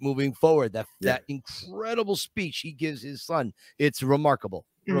 keep moving forward. That incredible speech he gives his son, it's remarkable.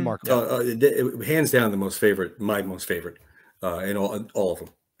 Hands down my most favorite in all of them.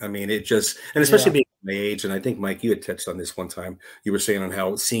 I mean, it just, and especially being my age, and I think, Mike, you had touched on this one time. You were saying on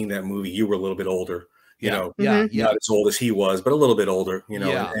how seeing that movie, you were a little bit older, you know, not as old as he was, but a little bit older, you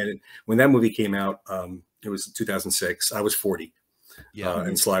know. And when that movie came out, it was 2006. I was 40,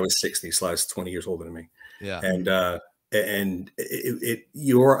 and Sly was 60. Sly's 20 years older than me. And I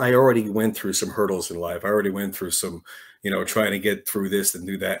already went through some hurdles in life. I already went through some, you know, trying to get through this and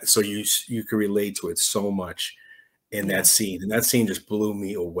do that. So you can relate to it so much in that scene, and that scene just blew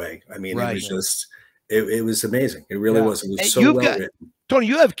me away. I mean, it was just, it was amazing. It really was. It was so well written. Tony,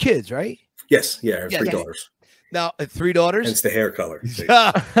 you have kids, right? Yes. Yeah. I have 3 daughters. Now, 3 daughters? It's the hair color.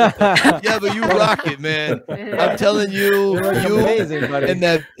 Yeah, but you rock it, man. I'm telling you, amazing, buddy. And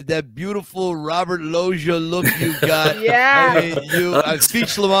that beautiful Robert Loggia look you got. I mean,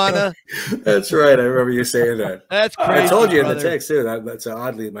 speech Lamana. That's right. I remember you saying that. That's crazy. I told you in the text too. That's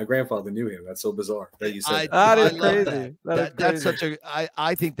oddly, my grandfather knew him. That's so bizarre that you said that. That is crazy. That's such a.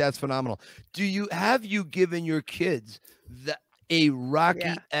 I think that's phenomenal. Have you given your kids a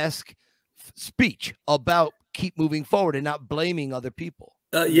Rocky-esque speech about keep moving forward and not blaming other people?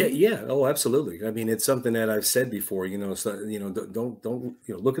 Yeah. Oh, absolutely. I mean, it's something that I've said before, you know, so, you know, don't,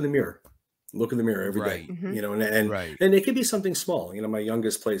 you know, look in the mirror every day, you know, and it could be something small. You know, my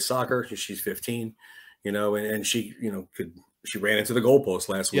youngest plays soccer. She's 15, you know, and she, you know, she ran into the goalpost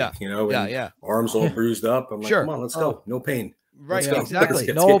last week, you know, and arms all bruised up. I'm like, come on, let's go. No pain. Right.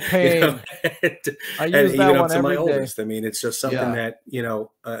 Exactly. No pain. You know? I use that one every day. Oldest. I mean, it's just something that, you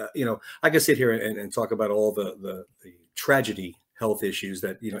know, I can sit here and talk about all the tragedy health issues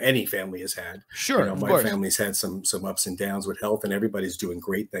that, you know, any family has had. Sure. You know, my family's had some ups and downs with health, and everybody's doing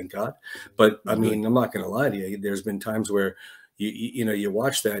great, thank God. But I mean, I'm not going to lie to you. There's been times where you know, you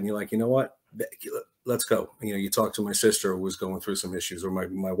watch that and you're like, you know what? Let's go. You know, you talk to my sister who was going through some issues, or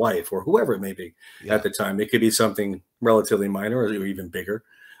my wife, or whoever it may be at the time. It could be something relatively minor or even bigger,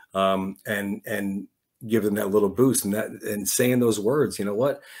 and give them that little boost and saying those words. You know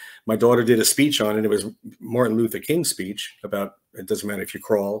what? My daughter did a speech on it. It was Martin Luther King's speech about, it doesn't matter if you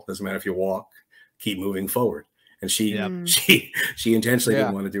crawl, doesn't matter if you walk, keep moving forward. and she Yep. she intentionally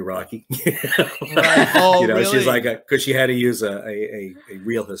didn't want to do Rocky. Right. Oh, You know, really? she's like, because she had to use a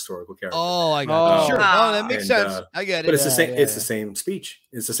real historical character. Oh, I got you. Sure. Oh, that makes And, sense. I get it. But it's the same. It's the same speech.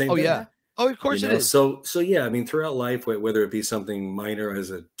 It's the same. Oh thing. yeah. Oh, of course You it know? is. So yeah. I mean, throughout life, whether it be something minor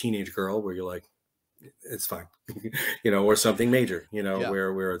as a teenage girl, where you're like, it's fine, you know, or something major, you know,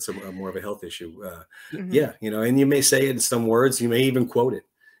 where it's a more of a health issue. Yeah, you know, and you may say it in some words. You may even quote it.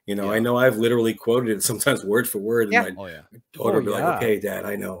 You know, I know I've literally quoted it sometimes word for word, and my daughter will be like, "Okay, Dad,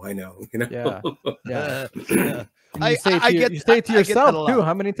 I know," you know. You say it to yourself too.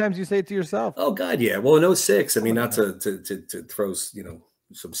 How many times you say it to yourself? Oh God, yeah. Well, in 06, I mean, not to throw, you know,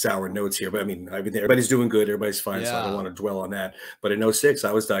 some sour notes here, but I mean, everybody's doing good, everybody's fine, so I don't want to dwell on that. But in 06,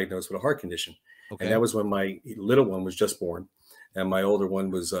 I was diagnosed with a heart condition, and that was when my little one was just born, and my older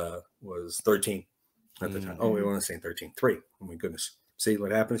one was 13 at the time. Oh, we want to say 13, 3. Oh my goodness. See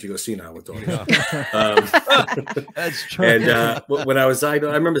what happens? You go senile with daughters. That's true. And when I was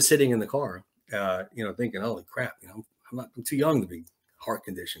diagnosed, I remember sitting in the car, you know, thinking, "Holy crap! You know, I'm too young to be heart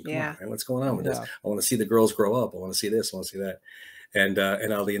conditioned. Come on, man, what's going on with this? I want to see the girls grow up. I want to see this. I want to see that." And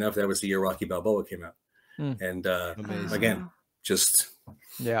oddly enough, that was the year Rocky Balboa came out. And again, just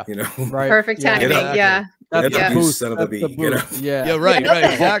you know, perfect timing. Yeah, that's a boost, son of a bee. You know? Yeah, right,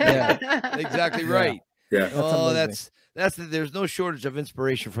 exactly, exactly right. Yeah. Oh, that's there's no shortage of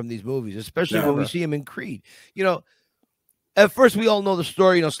inspiration from these movies, especially when we see him in Creed. You know, at first we all know the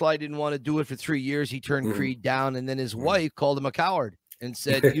story. You know, Sly didn't want to do it for 3 years. He turned Creed down, and then his wife called him a coward and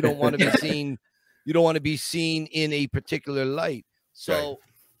said, "You don't want to be seen. You don't want to be seen in a particular light." So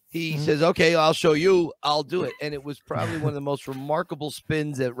he says, "Okay, I'll show you. I'll do it." And it was probably one of the most remarkable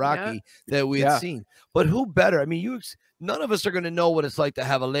spins at Rocky that we had seen. But who better? I mean, none of us are going to know what it's like to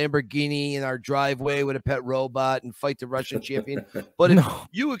have a Lamborghini in our driveway with a pet robot and fight the Russian champion. But if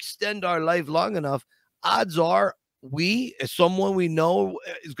you extend our life long enough, odds are someone we know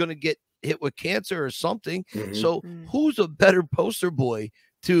is going to get hit with cancer or something. So who's a better poster boy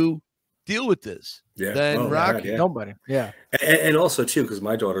to deal with this than Rocky? God, Nobody. Yeah. And also too, because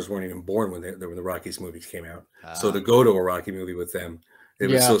my daughters weren't even born when the Rockies movies came out. So to go to a Rocky movie with them, it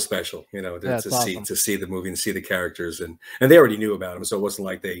was so special, you know, to see the movie and see the characters, and they already knew about them, so it wasn't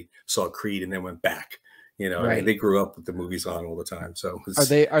like they saw Creed and then went back. You know, I mean, they grew up with the movies on all the time. So are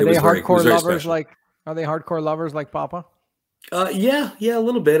they hardcore lovers like? Are they hardcore lovers like Papa? Yeah, a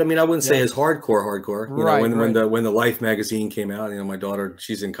little bit. I mean, I wouldn't say as hardcore. You know, when the Life magazine came out, you know, my daughter,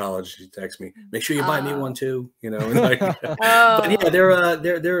 she's in college. She texts me, "Make sure you buy me one too." You know, and like, but yeah, they're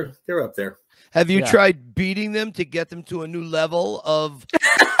up there. Have you tried beating them to get them to a new level of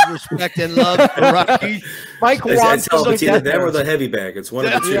respect and love for Rocky? Mike wants them to get there. Or the heavy bag. It's one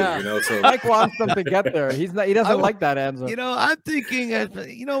of the two. You know, so Mike wants them to get there. He doesn't like that answer. You know, I'm thinking,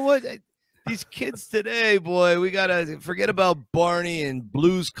 you know what? These kids today, boy, we gotta forget about Barney and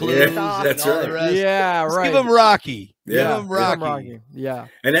Blue's Clues. That's and all right. The rest. Yeah, Just right. Give them Rocky. Yeah. Give them Rocky. Yeah.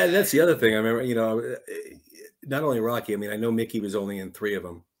 And that's the other thing. I remember, you know, not only Rocky. I mean, I know Mickey was only in 3 of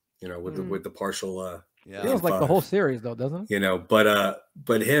them. You know, with the partial. It feels like the whole series, though, doesn't it? You know, but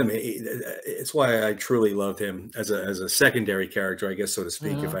him, it's why I truly loved him as a secondary character, I guess, so to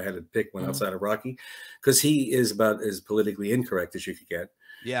speak. If I had to pick one outside of Rocky, because he is about as politically incorrect as you could get.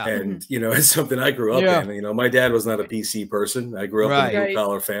 Yeah. And, you know, it's something I grew up in. You know, my dad was not a PC person. I grew up in a blue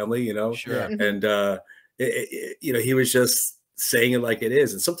collar family, you know. Sure. And, you know, he was just saying it like it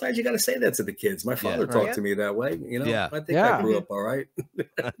is. And sometimes you got to say that to the kids. My father talked to me that way. You know, I think I grew up all right.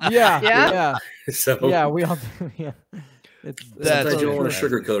 Yeah. So, we all do. Yeah. Sometimes you don't want to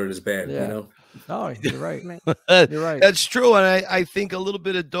sugarcoat it as bad, you know. Oh, you're right. You're right. That's true. And I think a little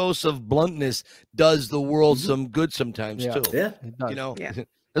bit of dose of bluntness does the world some good sometimes too. Yeah. You know,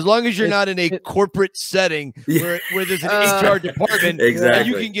 as long as you're not in a corporate setting where there's an HR department and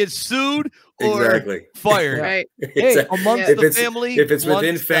you can get sued or fired. Right. Hey, amongst the family. If it's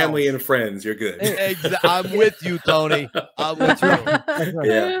within family and friends, you're good. I'm with you, Tony. I'm with you.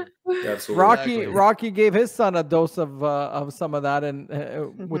 Yeah. Absolutely. Rocky gave his son a dose of some of that,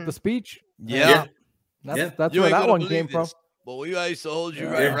 and with the speech. Yeah. That's where that one came from. But we used to hold you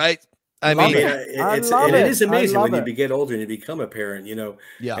right? I mean, it is amazing when you get older and you become a parent, you know,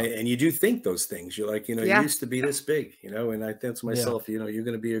 and you do think those things. You're like, you know, you used to be this big, you know, and I think to myself, you know, you're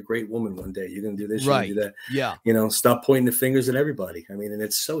going to be a great woman one day. You're going to do this, you're going to do that. Yeah. You know, stop pointing the fingers at everybody. I mean, and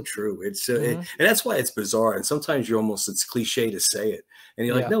it's so true. It's and that's why it's bizarre. And sometimes it's cliche to say it. And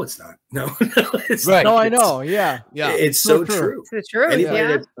you're like, no, it's not. No, it's right. No, I know. Yeah. It's so true. It's true.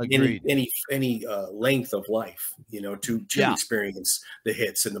 Any length of life, you know, to experience the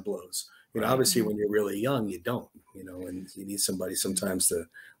hits and the blows. You know, obviously when you're really young, you don't, you know, and you need somebody sometimes to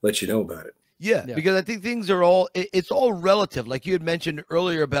let you know about it. Yeah, because I think things are it's all relative. Like you had mentioned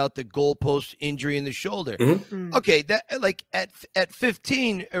earlier about the goalpost injury in the shoulder. Okay, that like at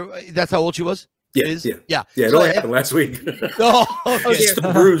 15, that's how old she was? Yeah. Yeah. It only happened last week. Just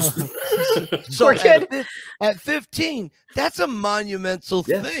a bruise. So at 15, that's a monumental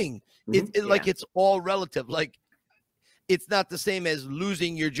thing. Like it's all relative. Like it's not the same as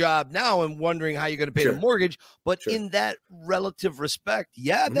losing your job now and wondering how you're going to pay the mortgage, but in that relative respect,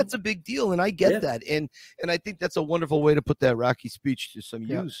 that's a big deal, and I get that, and I think that's a wonderful way to put that Rocky speech to some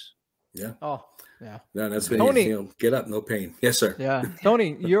use. Yeah. Oh, yeah. No, that's been Tony, get up, no pain. Yes, sir. Yeah,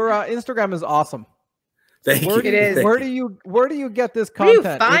 Tony, your Instagram is awesome. Thank you. It is. Where do you get this content?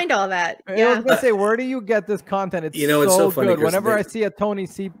 Where do you find all that? I was gonna say, where do you get this content? It's it's so funny. Good. Whenever I see a Tony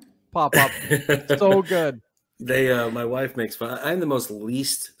C pop up, so good. My wife makes fun. I'm the most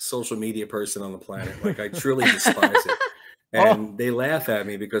least social media person on the planet. Like I truly despise it. And they laugh at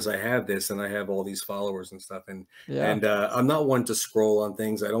me because I have this and I have all these followers and stuff. And I'm not one to scroll on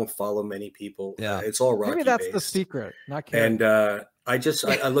things. I don't follow many people. It's all Rocky Maybe that's based. the secret. Not caring. And I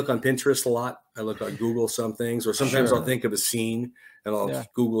look on Pinterest a lot. I look on Google some things, or sometimes I'll think of a scene and I'll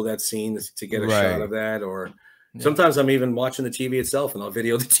Google that scene to get a shot of that. Or sometimes I'm even watching the TV itself and I'll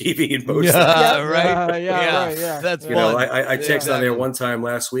video the TV and post it. That's I texted on there one time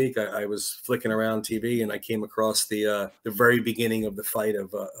last week. I was flicking around TV and I came across the very beginning of the fight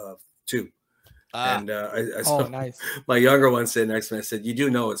of 2. And I saw nice. My younger one said next to me, I said, "You do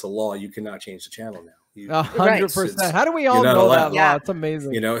know it's a law. You cannot change the channel now." 100%. How do we all know that law? It's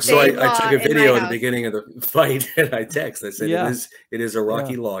amazing. So I took a video at the beginning of the fight and I texted. I said, it is a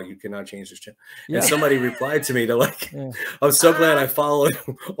Rocky law. You cannot change this channel. And somebody replied to me to I'm so glad I followed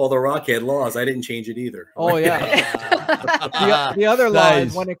all the Rockhead laws. I didn't change it either. Oh, the other law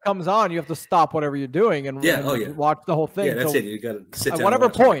is when it comes on, you have to stop whatever you're doing and watch the whole thing. Yeah, that's it. You got to sit down. At whatever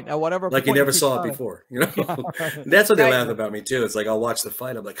point. Like you never saw it before. That's what they laugh about me too. It's like I'll watch the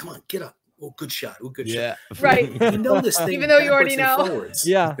fight. I'm like, come on, get up. Oh, good shot. Oh, good shot. Right. You know this thing. Even though you already know. Forwards,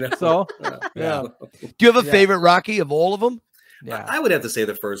 yeah. So, Do you have a favorite Rocky of all of them? Yeah. I would have to say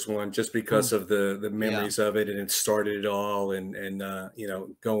the first one just because of the memories of it, and it started it all, and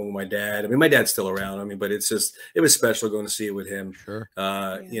going with my dad. I mean, my dad's still around. I mean, but it was special going to see it with him. Sure.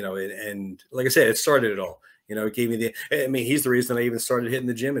 And like I said, it started it all. It gave me he's the reason I even started hitting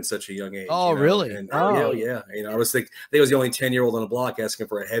the gym at such a young age. Oh, really? And, yeah. I was I was the only 10-year-old on the block asking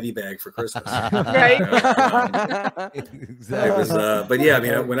for a heavy bag for Christmas. Right. Exactly. It was, but yeah, I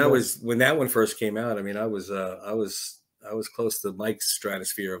mean, when that one first came out, I mean, I was close to Mike's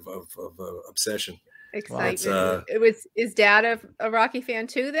stratosphere of obsession. Excitement. Is Dad a Rocky fan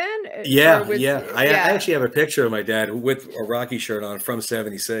too? Then I actually have a picture of my dad with a Rocky shirt on from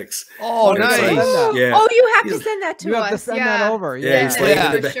 '76. Oh, nice! Yeah. Oh, you have to send that to us. You have to send that over.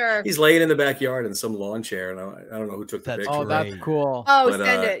 He's laying in the backyard in some lawn chair, and I don't know who took the picture. Oh, that's cool. Oh,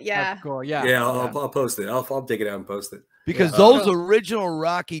 send it. Yeah. That's cool. Yeah. Yeah, I'll post it. I'll dig it out and post it. Because those original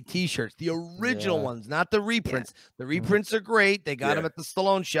Rocky T-shirts, the original ones, not the reprints. The reprints are great. They got them at the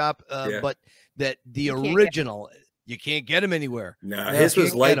Stallone shop, but the original, you can't get them anywhere. No, his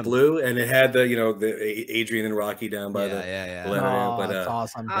was light blue, and it had the Adrian and Rocky down by the letter. But that's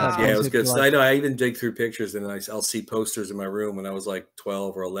awesome. It was good. So I know I even dig through pictures, and I'll see posters in my room when I was like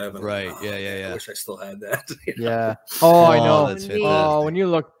 12 or 11. Right? Like, I wish I still had that. Yeah. Oh, I know. That's fantastic. Oh, when you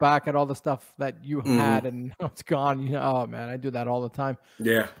look back at all the stuff that you had and it's gone, oh man, I do that all the time.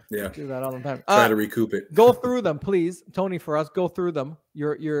 Yeah. I do that all the time. Try to recoup it. Go through them, please, Tony. For us, go through them.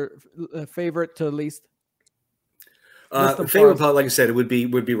 Your favorite to least. Favorite part, like I said, it would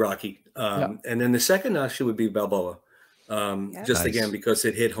be Rocky, and then the second actually would be Balboa. Just again because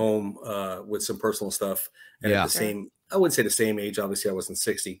it hit home with some personal stuff, and at the same, I wouldn't say the same age. Obviously, I wasn't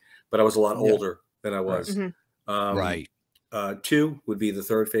 60, but I was a lot older than I was. Right. 2 would be the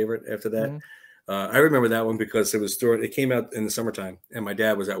third favorite after that. I remember that one because it came out in the summertime, and my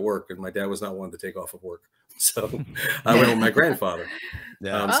dad was at work, and my dad was not one to take off of work, so I went with my grandfather.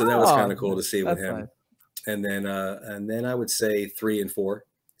 So that was kind of cool to see with him. Nice. And then I would say 3 and 4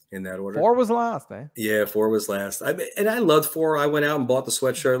 in that order. 4 was last, eh? Yeah, 4 was last. I loved 4. I went out and bought the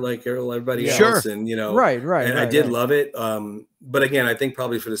sweatshirt like everybody else, and right. And I did love it. But again, I think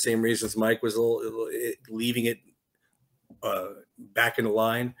probably for the same reasons Mike was leaving it back in the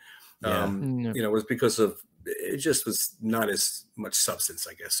line. Was because of it just was not as much substance,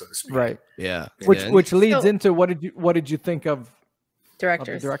 I guess, so to speak. Right. Yeah. Which leads into what did you think of?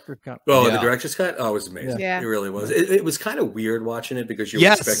 Director's cut. Oh, the director's cut. Oh, it was amazing. Yeah. It really was. It was kind of weird watching it because you were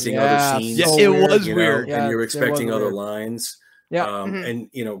expecting other scenes. Yes, it was weird, and you were expecting other lines. Yeah, and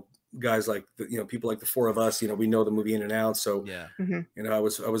guys like people like the four of us, we know the movie in and out. So I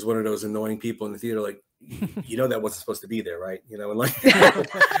was one of those annoying people in the theater, like, that wasn't supposed to be there, right? And like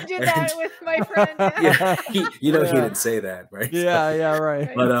I did that with my friend. He didn't say that, right? Yeah, right.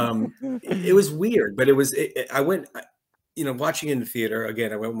 But it was weird. But I went, watching in the theater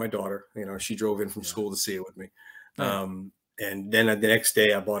again. I went with my daughter. She drove in from school to see it with me. And then the next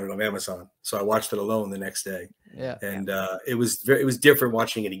day I bought it on Amazon. So I watched it alone the next day. Yeah. And it was different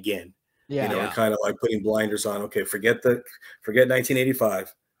watching it again. Yeah. And kind of like putting blinders on. Okay, forget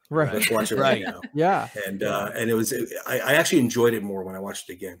 1985. Right. Let's watch it right now. Yeah. And I actually enjoyed it more when I watched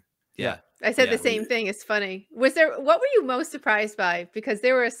it again. Yeah. I said the same thing. It's funny. What were you most surprised by? Because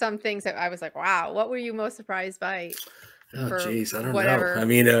there were some things that I was like, wow, what were you most surprised by? Oh, geez, I don't know. I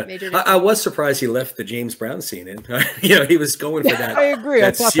mean, I was surprised he left the James Brown scene in. He was going for that. I agree.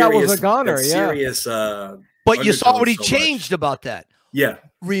 I thought that was a goner. Serious. But you saw what he changed about that. Yeah.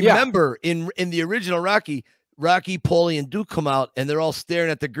 Remember, in the original Rocky, Paulie, and Duke come out, and they're all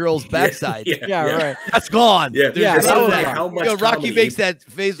staring at the girl's backside. Right. That's gone. How much Rocky comedy makes that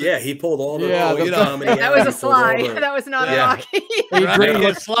face. Yeah, he pulled all the comedy. That was a slide. That was not a Rocky. Adrian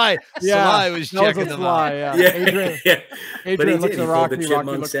was Sly. Sly was checking them out. Adrian looks at Rocky. He pulled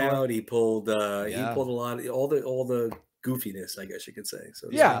the chipmunks out. He pulled a lot of all the goofiness, I guess you could say. So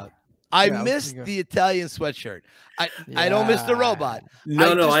I missed the Italian sweatshirt. I don't miss the robot.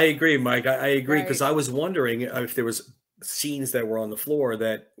 No, I agree, Mike. I agree, because I was wondering if there was scenes that were on the floor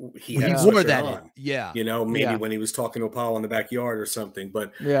that he wore that on. Yeah. Maybe when he was talking to Apollo in the backyard or something.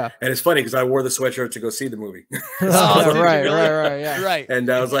 But and it's funny because I wore the sweatshirt to go see the movie. Right. And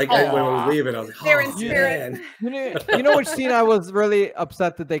I was like, when I was leaving, I was like, they're in spirit. You know which scene I was really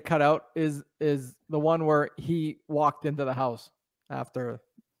upset that they cut out is the one where he walked into the house after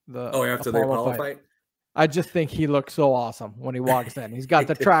the Apollo fight. I just think he looks so awesome when he walks in. He's got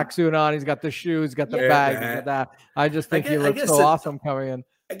the tracksuit on, he's got the shoes, he's got the bag, he's got that. I just think he looks so awesome coming in.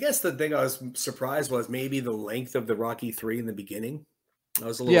 I guess the thing I was surprised was maybe the length of the Rocky 3 in the beginning. I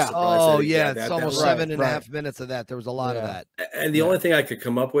was a little surprised. It's almost 7.5 minutes of that. There was a lot of that. And the only thing I could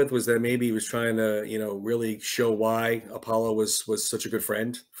come up with was that maybe he was trying to, really show why Apollo was such a good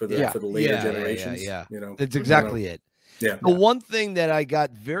friend for the later generations. Yeah. That's exactly it. Yeah. The one thing that I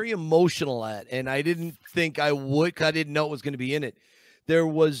got very emotional at, and I didn't think I would, because I didn't know it was going to be in it. There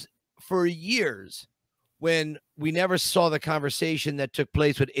was, for years, when we never saw the conversation that took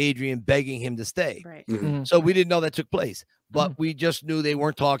place with Adrian begging him to stay. Right. Mm-hmm. So we didn't know that took place, but we just knew they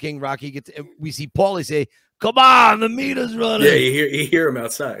weren't talking. Rocky we see Paulie say, "Come on, the meter's running." Yeah, you hear him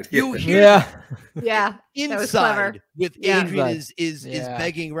outside. You hear inside with Adrian is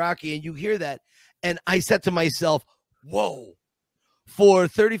begging Rocky, and you hear that. And I said to myself, whoa, for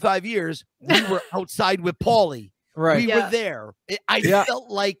 35 years, we were outside with Paulie. Right. We were there. I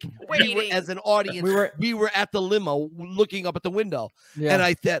felt like we were, as an audience, we were at the limo looking up at the window. Yeah. And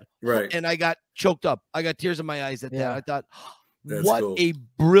I said, and I got choked up. I got tears in my eyes at that. I thought, what a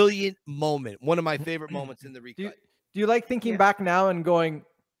brilliant moment. One of my favorite moments in the recut. Do you like thinking back now and going,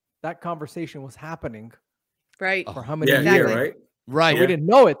 that conversation was happening? Right. For how many years? Right. Right. We didn't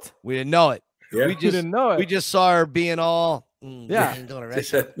know it. We didn't know it. Yeah. We didn't know it. We just saw her being all, you're going to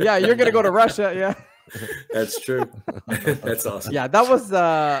Russia. Yeah, you're going to go to Russia. Yeah. That's true. That's awesome. Yeah, that was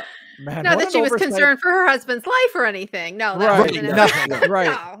man. Not that she was concerned for her husband's life or anything. No, that wasn't nothing.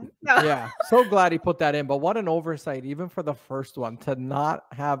 Right. No. Yeah. So glad he put that in. But what an oversight, even for the first one, to not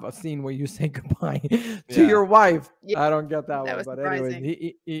have a scene where you say goodbye to your wife. Yeah. I don't get that one. But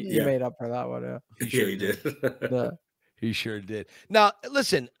anyway, he made up for that one. Yeah. He sure did. He sure did. Now,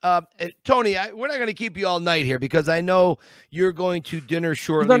 listen, Tony, we're not going to keep you all night here because I know you're going to dinner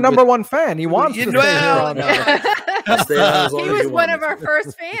shortly. He's our number one fan. He wants to stay on. He was one of our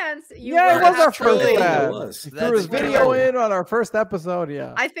first fans. He was our first fan. He threw his video in on our first episode.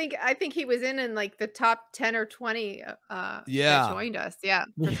 Yeah, I think he was in like the top 10 or 20. That joined us. Yeah,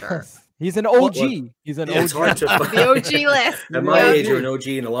 for sure. He's an OG. He's an OG. It's hard to find. The OG list. At my age, you're an OG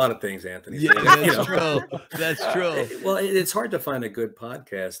in a lot of things, Anthony. Yeah, that's true. That's true. Well, it's hard to find a good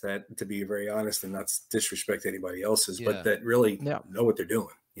podcast that, to be very honest, and not disrespect anybody else's, but that really know what they're doing,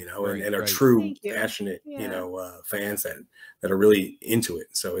 and are true, passionate, fans that are really into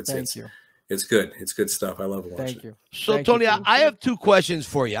it. So it's good. It's good stuff. I love watching. Thank you. So, Tony, I have two questions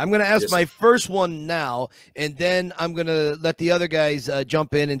for you. I'm going to ask my first one now, and then I'm going to let the other guys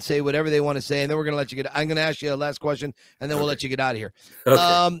jump in and say whatever they want to say, and then we're going to let you I'm going to ask you a last question, and then we'll let you get out of here.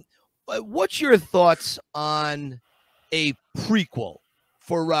 Okay. What's your thoughts on a prequel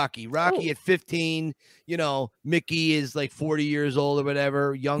for Rocky. Rocky at 15, you know, Mickey is like 40 years old or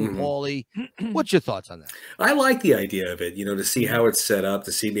whatever, young Paulie. What's your thoughts on that? I like the idea of it, you know, to see how it's set up,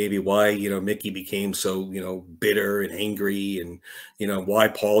 to see maybe why, you know, Mickey became so, you know, bitter and angry, and, you know, why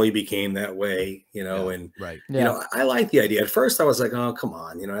Paulie became that way, you know, and, you know, I like the idea. At first I was like, oh, come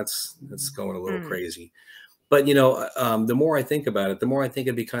on, you know, that's going a little crazy. But, you know, the more I think about it, the more I think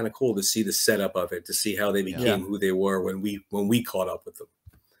it'd be kind of cool to see the setup of it, to see how they became who they were when we caught up with them.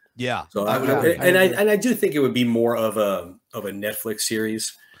 Yeah. So I do think it would be more of a Netflix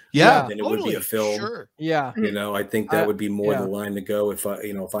series. Than it would be a film. Sure. Yeah. You know, I think that would be more the line to go. If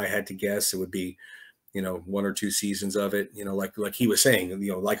I had to guess, it would be, you know, 1 or 2 seasons of it, you know, like he was saying,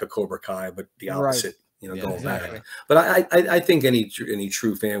 you know, like a Cobra Kai, but the opposite, you know, going back. But I think any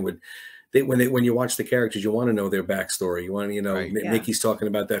true fan would, when you watch the characters, you want to know their backstory. You want to, you know, Mickey's talking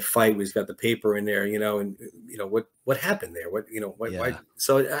about that fight where he's got the paper in there, you know, and you know what happened there, what, you know, why.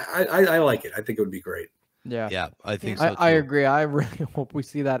 So I like it. I think it would be great. Yeah, I think so too. I agree. I really hope we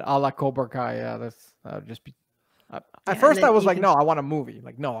see that a la Cobra Kai. Yeah, that's just be. At first, I was like, no, I want a movie.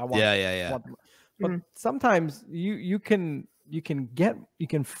 Like, no, I want. But sometimes you can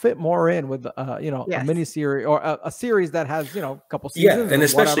fit more in with you know, a mini series or a series that has, you know, a couple seasons. Yeah, and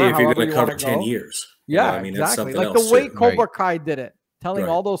especially if you're going to cover 10 years. Yeah, you know, I mean, exactly. That's like the way too. Cobra Kai did it, telling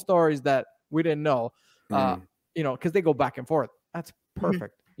all those stories that we didn't know. You know, because they go back and forth. That's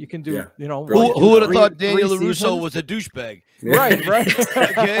perfect. You can do, you know, who would have thought Daniel LaRusso was a douchebag? Right.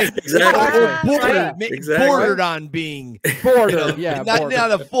 Okay, exactly. Bordered on being bordered.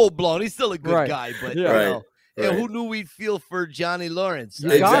 Not a full blown. He's still a good guy, but you know, who knew we'd feel for Johnny Lawrence?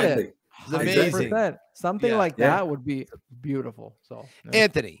 You got it. It's amazing. 100%. Something like that would be beautiful. So,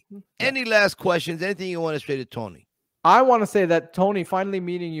 Anthony, any last questions? Anything you want to say to Tony? I want to say that, Tony, finally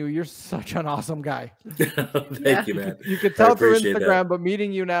meeting you, you're such an awesome guy. Thank you, man. You can tell through Instagram, but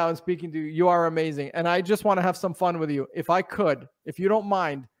meeting you now and speaking to you, you are amazing. And I just want to have some fun with you. If I could, if you don't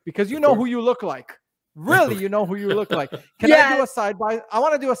mind, because you know who you look like. Really, you know who you look like. Can I do a side by? I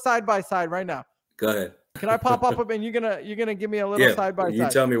want to do a side by side right now. Go ahead. Can I pop up and you're gonna give me a little side by side? You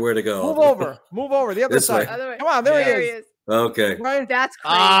tell me where to go. Move over. The other side. Come on, there he is. Okay. Right? That's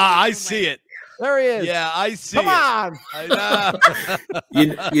crazy. I see it. There he is. Yeah, I see. Come on.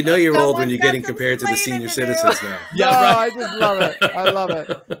 You know you're old when you're getting compared to the senior citizens now. Yeah, I just love it. I love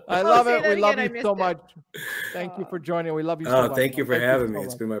it. I love it. We love you so much. Thank you for joining. We love you so much. Thank you for having me.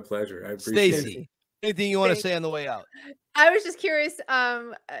 It's been my pleasure. I appreciate it. Stacey, anything you want to say on the way out? I was just curious.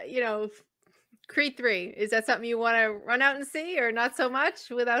 You know, Creed 3, is that something you want to run out and see, or not so much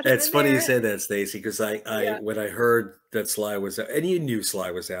without him? It's funny you said that, Stacey, because when I heard that Sly was out, and you knew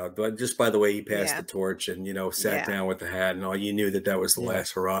Sly was out, but just by the way he passed the torch and, you know, sat down with the hat and all, you knew that was the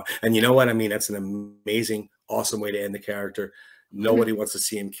last hurrah. And you know what? I mean, that's an amazing, awesome way to end the character. Nobody wants to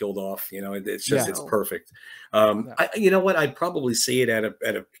see him killed off. You know, it's just, it's perfect. You know what? I'd probably see it out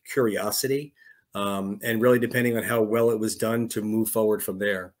of curiosity, and really depending on how well it was done to move forward from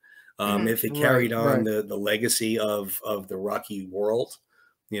there. If it carried on the legacy of the Rocky world,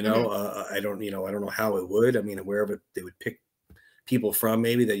 you know, I don't know how it would. I mean, wherever they would pick people from,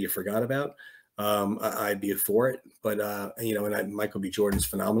 maybe that you forgot about, I'd be for it. But you know, and Michael B. Jordan's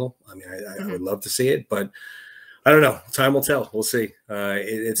phenomenal. I mean, I would love to see it, but I don't know. Time will tell. We'll see.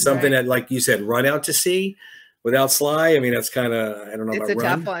 It's something that, like you said, run out to see. Without Sly, I mean, that's kind of, I don't know. It's a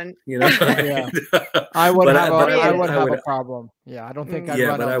tough one. You know, I would have a problem. Yeah, I don't think I'd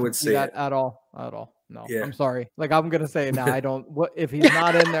run I would say that at all. No, I'm sorry. Like, I'm gonna say now, I don't. What if he's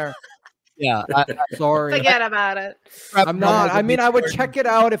not in there? Yeah, sorry. Forget about it. I'm not. I mean, I would check it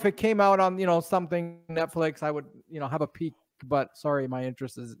out if it came out on, you know, something Netflix. I would, you know, have a peek. But sorry, my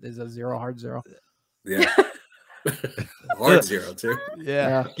interest is a zero, hard zero. Yeah. Hard zero too.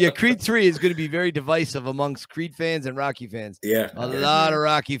 Yeah. Creed 3 is going to be very divisive amongst Creed fans and Rocky fans. Yeah, a lot of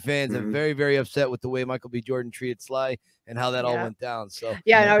Rocky fans are very, very upset with the way Michael B. Jordan treated Sly and how that all went down. So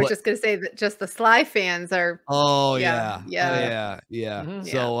and I was just going to say that just the Sly fans are. Oh yeah.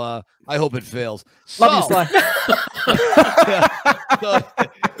 So I hope it fails. Love you, Sly.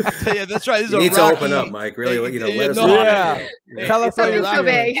 Yeah, that's right. This you need to open up, Mike. Really, you know, let us know. Tell us how you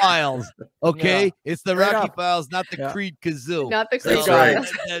Rocky Files. Okay, it's the Rocky Files, not the Creed Kazoo. Not the Creed. That's right.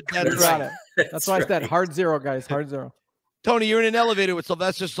 That's right. That's why I said hard zero, guys. Hard zero. Tony, you're in an elevator with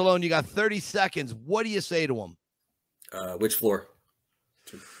Sylvester Stallone. You got 30 seconds. What do you say to him? Which floor?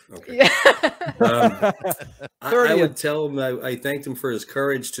 Okay. I would tell him I thanked him for his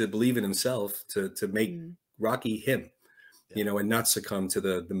courage to believe in himself, to make Rocky him. You know, and not succumb to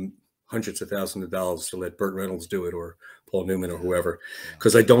the hundreds of thousands of dollars to let Burt Reynolds do it or Paul Newman or whoever,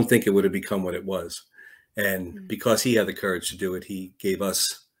 because I don't think it would have become what it was. And because he had the courage to do it, he gave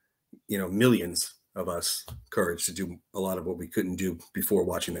us, millions of us courage to do a lot of what we couldn't do before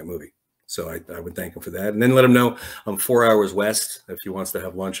watching that movie. So I would thank him for that. And then let him know I'm 4 hours west. If he wants to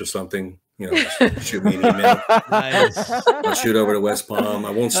have lunch or something, shoot me an email. Nice. I'll shoot over to West Palm. I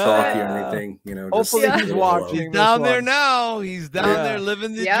won't stalk you or anything. Hopefully he's watching. He's down there now. He's down there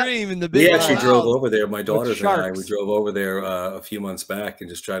living the dream in the big. We actually drove over there. My daughters and I, we sharks. drove over there a few months back and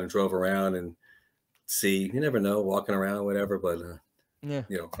just tried to drove around and see. You never know, walking around, whatever. But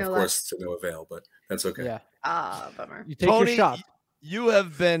of course, to no avail. But that's okay. Yeah. Bummer. You take Tony, your shot. You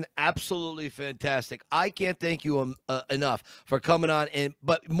have been absolutely fantastic. I can't thank you enough for coming on,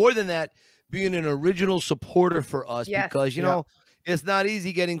 but more than that, being an original supporter for us, because you know it's not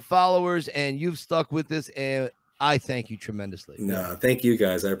easy getting followers, and you've stuck with this, and I thank you tremendously. No, thank you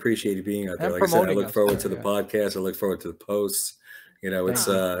guys. I appreciate you being out there. Like I said, I look forward to the podcast. I look forward to the posts. It's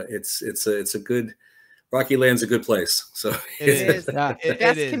a good. Rocky Land's a good place. So it is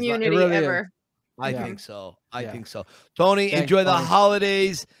best community ever. I think so. I think so. Tony, enjoy the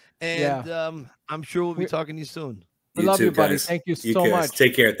holidays, and I'm sure we'll be talking to you soon. We love you, buddy. Thank you so much.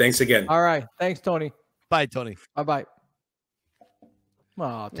 Take care. Thanks again. All right. Thanks, Tony. Bye, Tony. Bye-bye.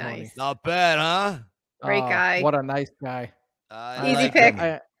 Oh, Tony. Nice. Not bad, huh? Great guy. What a nice guy. Easy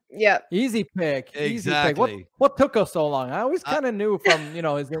pick. Easy pick. Exactly. Easy pick. What took us so long? I always kind of knew from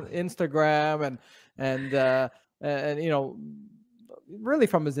his Instagram and really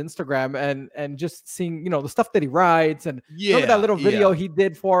from his Instagram and just seeing the stuff that he writes and remember that little video he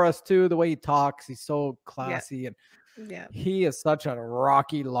did for us too. The way he talks, he's so classy and he is such a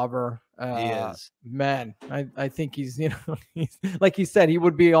Rocky lover. He is, man. I think he's he's like he said he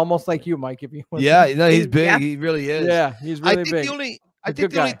would be almost like you, Mike, if he was. He's big. Yeah. He really is. Yeah, he's really big. I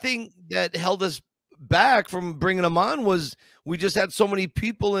think the only thing that held us back from bringing him on was we just had so many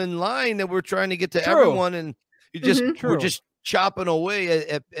people in line that we're trying to get to everyone, and we're just chopping away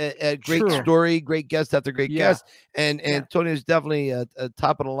at great story, great guest after great guest, and Tony was definitely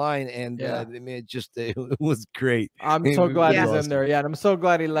top of the line, and I mean it was great. I'm so glad he's in there, and I'm so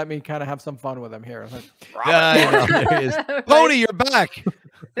glad he let me kind of have some fun with him here. I know, there he is. Tony, you're back.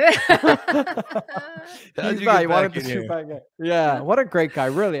 He's back. He wanted to shoot back in. Yeah, what a great guy!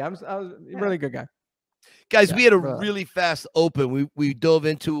 Really, I was a really good guy. Guys, we had a really fast open. We dove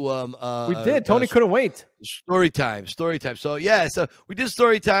into we did. Tony couldn't wait. Story time. So so we did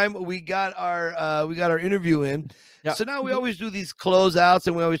story time. We got our interview in. Yeah. So now we always do these closeouts,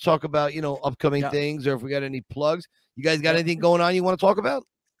 and we always talk about upcoming things, or if we got any plugs. You guys got anything going on you want to talk about?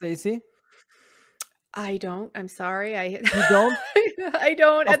 Stacey? I don't. I'm sorry. You don't? I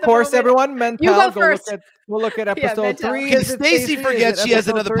don't. Of course, everyone. Mental. You go first. We'll look at episode 3. Because Stacey forgets she has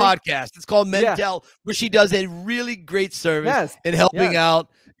another podcast. It's called Mental, where she does a really great service in helping out.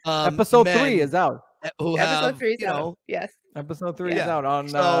 Episode 3 is out. Episode 3 is out. Yes. Episode 3 is out on.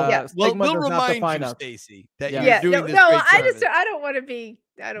 We'll remind you, Stacey, that you're doing this. No, I don't want to be.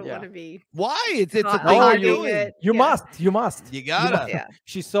 I don't want to be. Why? It's a thing. You must. You gotta. Yeah.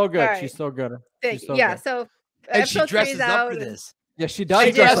 She's so good. Right. She's so good. Thank you. Yeah. So episode 3 is out. For this. Yeah, she does.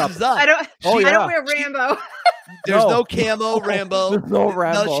 She dresses up. I don't wear Rambo. There's no camo Rambo. There's no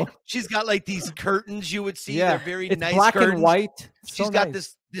Rambo. No, she's got like these curtains you would see. Yeah. They're very it's nice black curtains. And white. She's got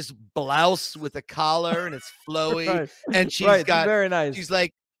this blouse with a collar and it's flowy. And she's got very nice. She's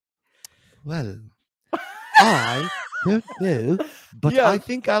like, well, I don't know, but I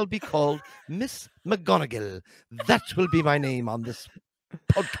think I'll be called Miss McGonagall. That will be my name on this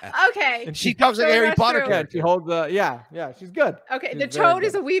podcast. Okay. And she talks like a Harry Potter character. She holds she's good. Okay, the tone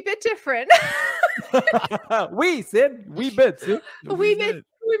is a wee bit different. Wee bit. A wee bit.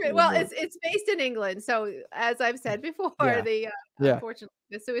 Well, it's based in England, so as I've said before, unfortunately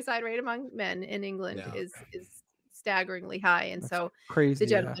the suicide rate among men in England is staggeringly high, and so crazy. The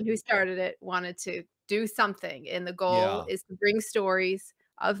gentleman who started it wanted to do something, and the goal is to bring stories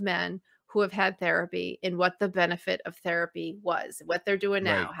of men who have had therapy and what the benefit of therapy was, what they're doing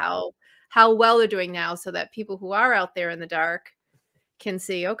now, how well they're doing now, so that people who are out there in the dark can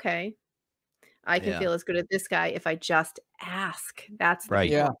see, okay, I can feel as good as this guy if I just ask. That's the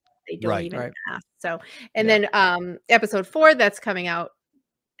point. They don't even ask. So, and then episode 4 that's coming out.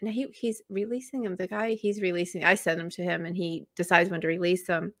 And he's releasing them. The guy he's releasing, I send them to him, and he decides when to release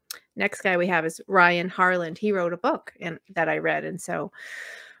them. Next guy we have is Ryan Harland. He wrote a book that I read, and so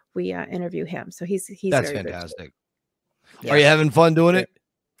we interview him. So he's that's very fantastic. Are you having fun doing it?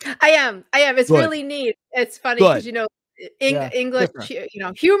 I am. It's really neat. It's funny because English,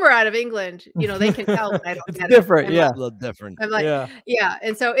 humor out of England, they can tell when I don't get different. it. A little different. I'm like,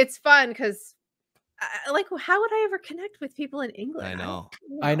 and so it's fun because like, how would I ever connect with people in England? I know.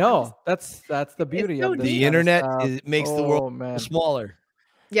 I know. That's the beauty so of this The kind of internet stuff. makes the world smaller.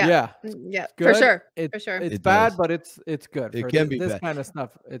 Yeah, for sure. It's for sure. It's It bad, does. but it's good. It For can be this bad. kind of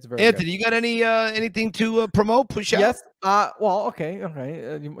stuff. It's very Anthony, good. you got anything to promote? Push out? Yes. Well, okay.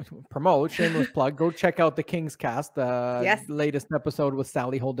 You promote, shameless plug. Go check out the King's Cast. Yes. Latest episode with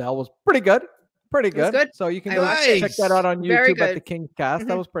Sally Holdell was pretty good. Pretty good. good. So you can I go watched check it. that out on Very YouTube at good. the King's Cast.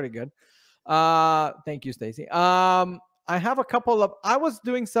 That Mhm. was pretty good. Thank you, Stacey. I have a couple of. I was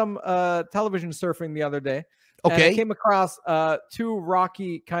doing some television surfing the other day. And I Okay. came across 2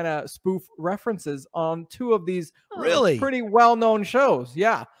 Rocky kind of spoof references on 2 of these Really? pretty well-known shows.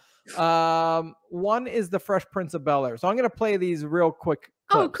 Yeah. One is the Fresh Prince of Bel-Air. So I'm going to play these real quick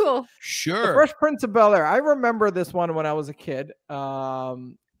Oh, clips. cool. The Sure. Fresh Prince of Bel-Air. I remember this one when I was a kid.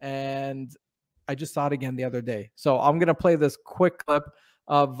 And I just saw it again the other day. So I'm going to play this quick clip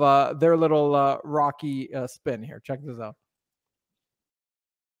of their little Rocky spin here. Check this out.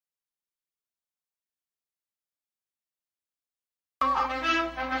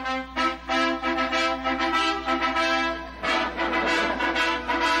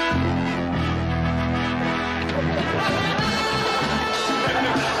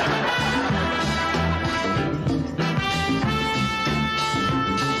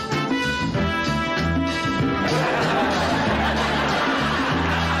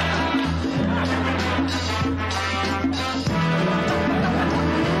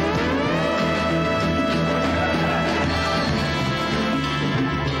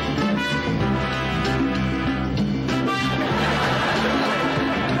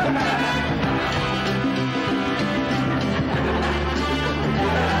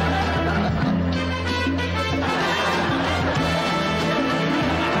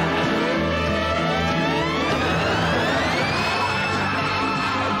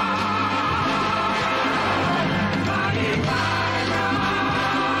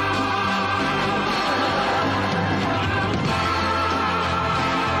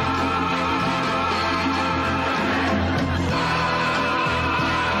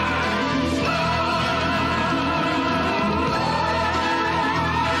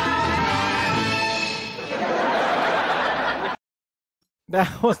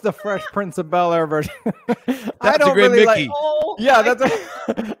 That was the Fresh Prince of Bel-Air version. I don't a great really Mickey. like. Yeah,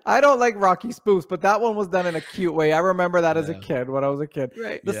 I don't like Rocky spoofs, but that one was done in a cute way. I remember that as a kid when I was a kid.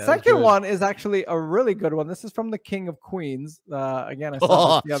 Right. The Yeah, second good. one is actually a really good one. This is from the King of Queens. Again, I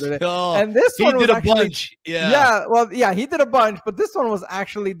saw this the other day, and this he one was did a actually, bunch. Yeah. well, yeah, he did a bunch, but this one was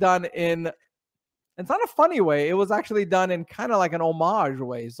actually done in. It's not a funny way. It was actually done in kind of like an homage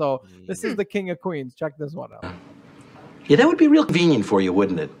way. So this is the King of Queens. Check this one out. Yeah, that would be real convenient for you,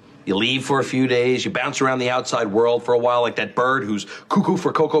 wouldn't it? You leave for a few days, you bounce around the outside world for a while like that bird who's cuckoo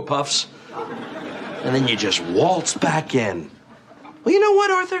for Cocoa Puffs, and then you just waltz back in. Well, you know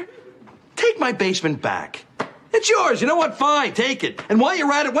what, Arthur? Take my basement back. It's yours. You know what? Fine, take it. And while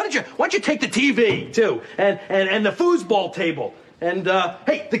you're at it, why don't you take the TV, too? And the foosball table. And,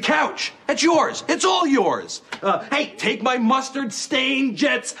 hey, the couch. That's yours. It's all yours. Hey, take my mustard-stained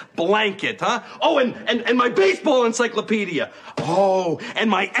Jets blanket, huh? Oh, and my baseball encyclopedia. Oh,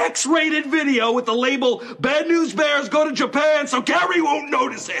 and my X-rated video with the label, Bad News Bears Go to Japan so Gary won't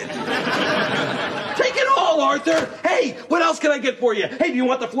notice it. Take it all, Arthur. Hey, what else can I get for you? Hey, do you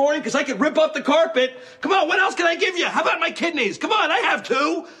want the flooring? Because I could rip up the carpet. Come on, what else can I give you? How about my kidneys? Come on, I have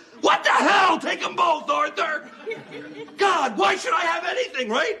 2. What the hell? Take them both, Arthur. God, why should I have anything,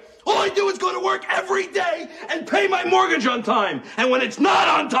 right? All I do is go to work every day and pay my mortgage on time. And when it's not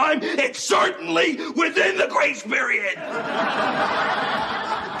on time, it's certainly within the grace period. But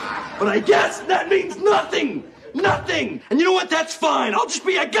I guess that means nothing. Nothing. And you know what? That's fine. I'll just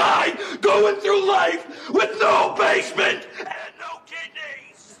be a guy going through life with no basement and no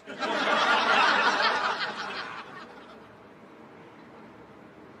kidneys.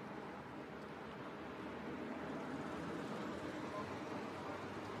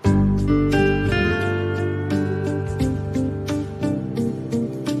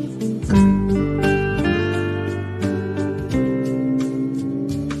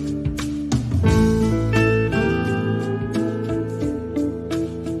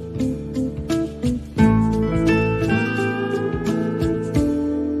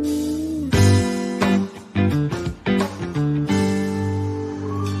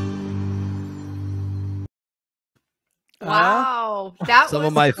 Wow. That Some was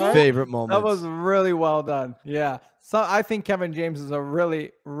of my cool. favorite moments. That was really well done. Yeah. So I think Kevin James is a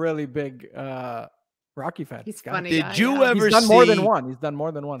really, really big Rocky fan. He's Guy. funny. Did guy, you yeah. ever He's done see more than one. He's done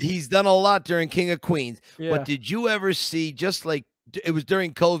more than one. He's done a lot during King of Queens. Yeah. But did you ever see, just like it was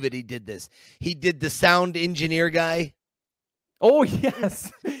during COVID. He did this. He did the sound engineer guy. Oh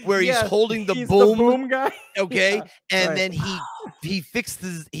yes, where he's holding the he's boom, the boom guy. Okay, Yeah, and then he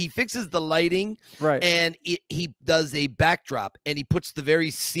fixes the lighting, right, and he does a backdrop, and he puts the very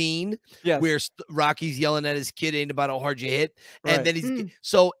scene where Rocky's yelling at his kid, "Ain't about how hard you hit," and then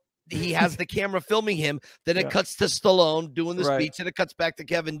so he has the camera filming him. Then it cuts to Stallone doing the speech, and it cuts back to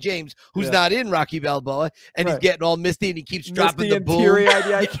Kevin James, who's not in Rocky Balboa, and he's getting all misty, and he keeps dropping the boom.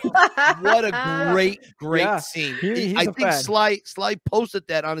 What a great scene! I think Sly posted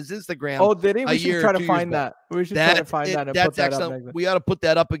that on his Instagram. Oh, did he? We should try to find that. We should try to find that and put that up. We ought to put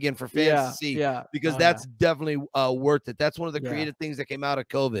that up again for fans to see. Because that's definitely worth it. That's one of the creative things that came out of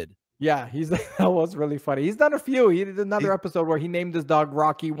COVID. Yeah, that was really funny. He's done a few. He did another episode where he named his dog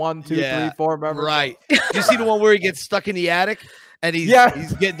Rocky 1, 2, 3, 4. Remember? Right. You see the one where he gets stuck in the attic and he's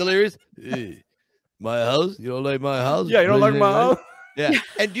getting delirious? Hey, my house? You don't like my house? Yeah, you don't like my house? Yeah.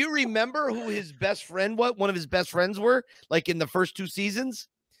 And do you remember who his best friend, one of his best friends were, like in the first 2 seasons?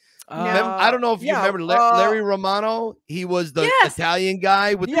 I don't know if you remember Larry Romano. He was the Italian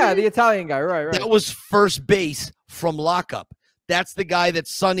guy. The Italian guy. Right. That was first base from Lockup. That's the guy that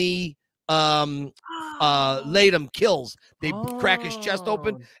Sonny Latham kills. They crack his chest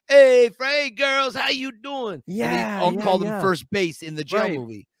open. Hey, girls, how you doing? Yeah, and they called him first base in the jail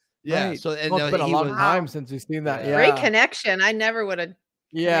movie. Yeah, right. So and it's been a long time since we've seen that. Yeah, great connection. I never would have.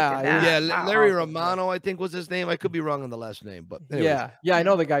 Larry Romano, I think was his name. I could be wrong on the last name, but anyways. Yeah, I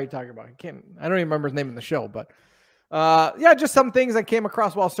know the guy you're talking about. I don't even remember his name in the show, but just some things I came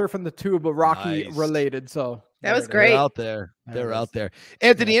across while surfing the tube, but Rocky related. So that was great. They're out there.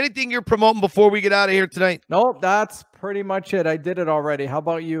 Anthony, anything you're promoting before we get out of here tonight? Nope, that's pretty much it. I did it already. How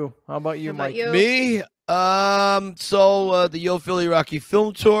about you? Mike? Me? So the Yo Philly Rocky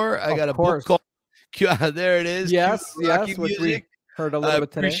Film Tour. I got a book called there it is. Yes, Rocky which Music. We heard a little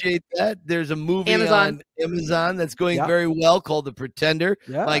bit today. Appreciate that. There's a movie on Amazon that's going very well called The Pretender.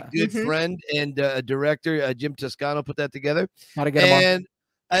 My good friend and director Jim Toscano put that together. Gotta get him on.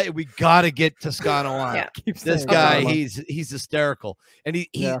 We gotta get Toscano on. This guy, he's hysterical, and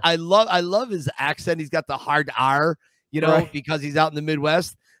I love his accent. He's got the hard R, because he's out in the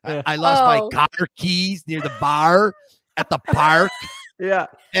Midwest. I lost my car keys near the bar at the park. Yeah.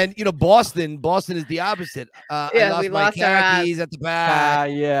 And Boston is the opposite. I lost my car keys at the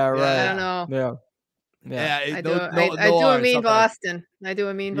back. Yeah, right. I don't know. Yeah. I do a mean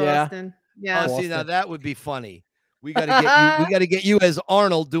Boston. Yeah. Oh, see, now that would be funny. We gotta get you as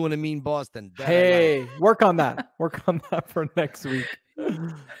Arnold doing a mean Boston. Hey, work on that. Work on that for next week.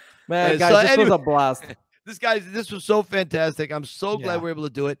 Man, guys, this was a blast. This was so fantastic. I'm so glad we're able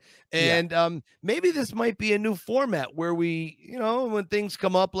to do it. And maybe this might be a new format where we, when things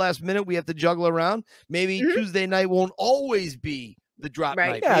come up last minute, we have to juggle around. Maybe Tuesday night won't always be the drop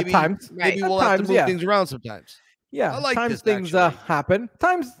night. Yeah, maybe we'll have to move things around sometimes. Yeah, things happen.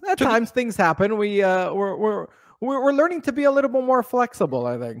 At times things happen. We're learning to be a little bit more flexible,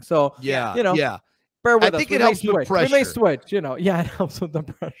 I think. So bear with us. I think it helps with pressure. We may switch, it helps with the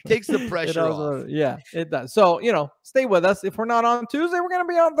pressure. Takes the pressure off. Yeah, it does. So, stay with us. If we're not on Tuesday, we're going to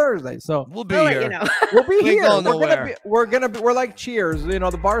be on Thursday. So we'll be here. We'll be here. We're like Cheers.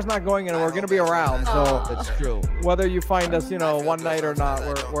 The bar's not going in, and we're going to be around. So that's true. Whether you find us, one night or not,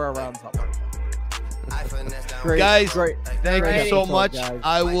 we're around somewhere. Great, guys, great. Thank you so much. Guys.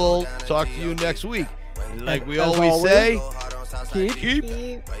 I will talk to you next week. Like we always say, keep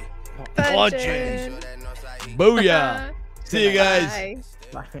punching. Booyah. See you guys.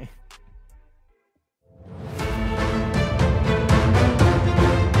 Bye.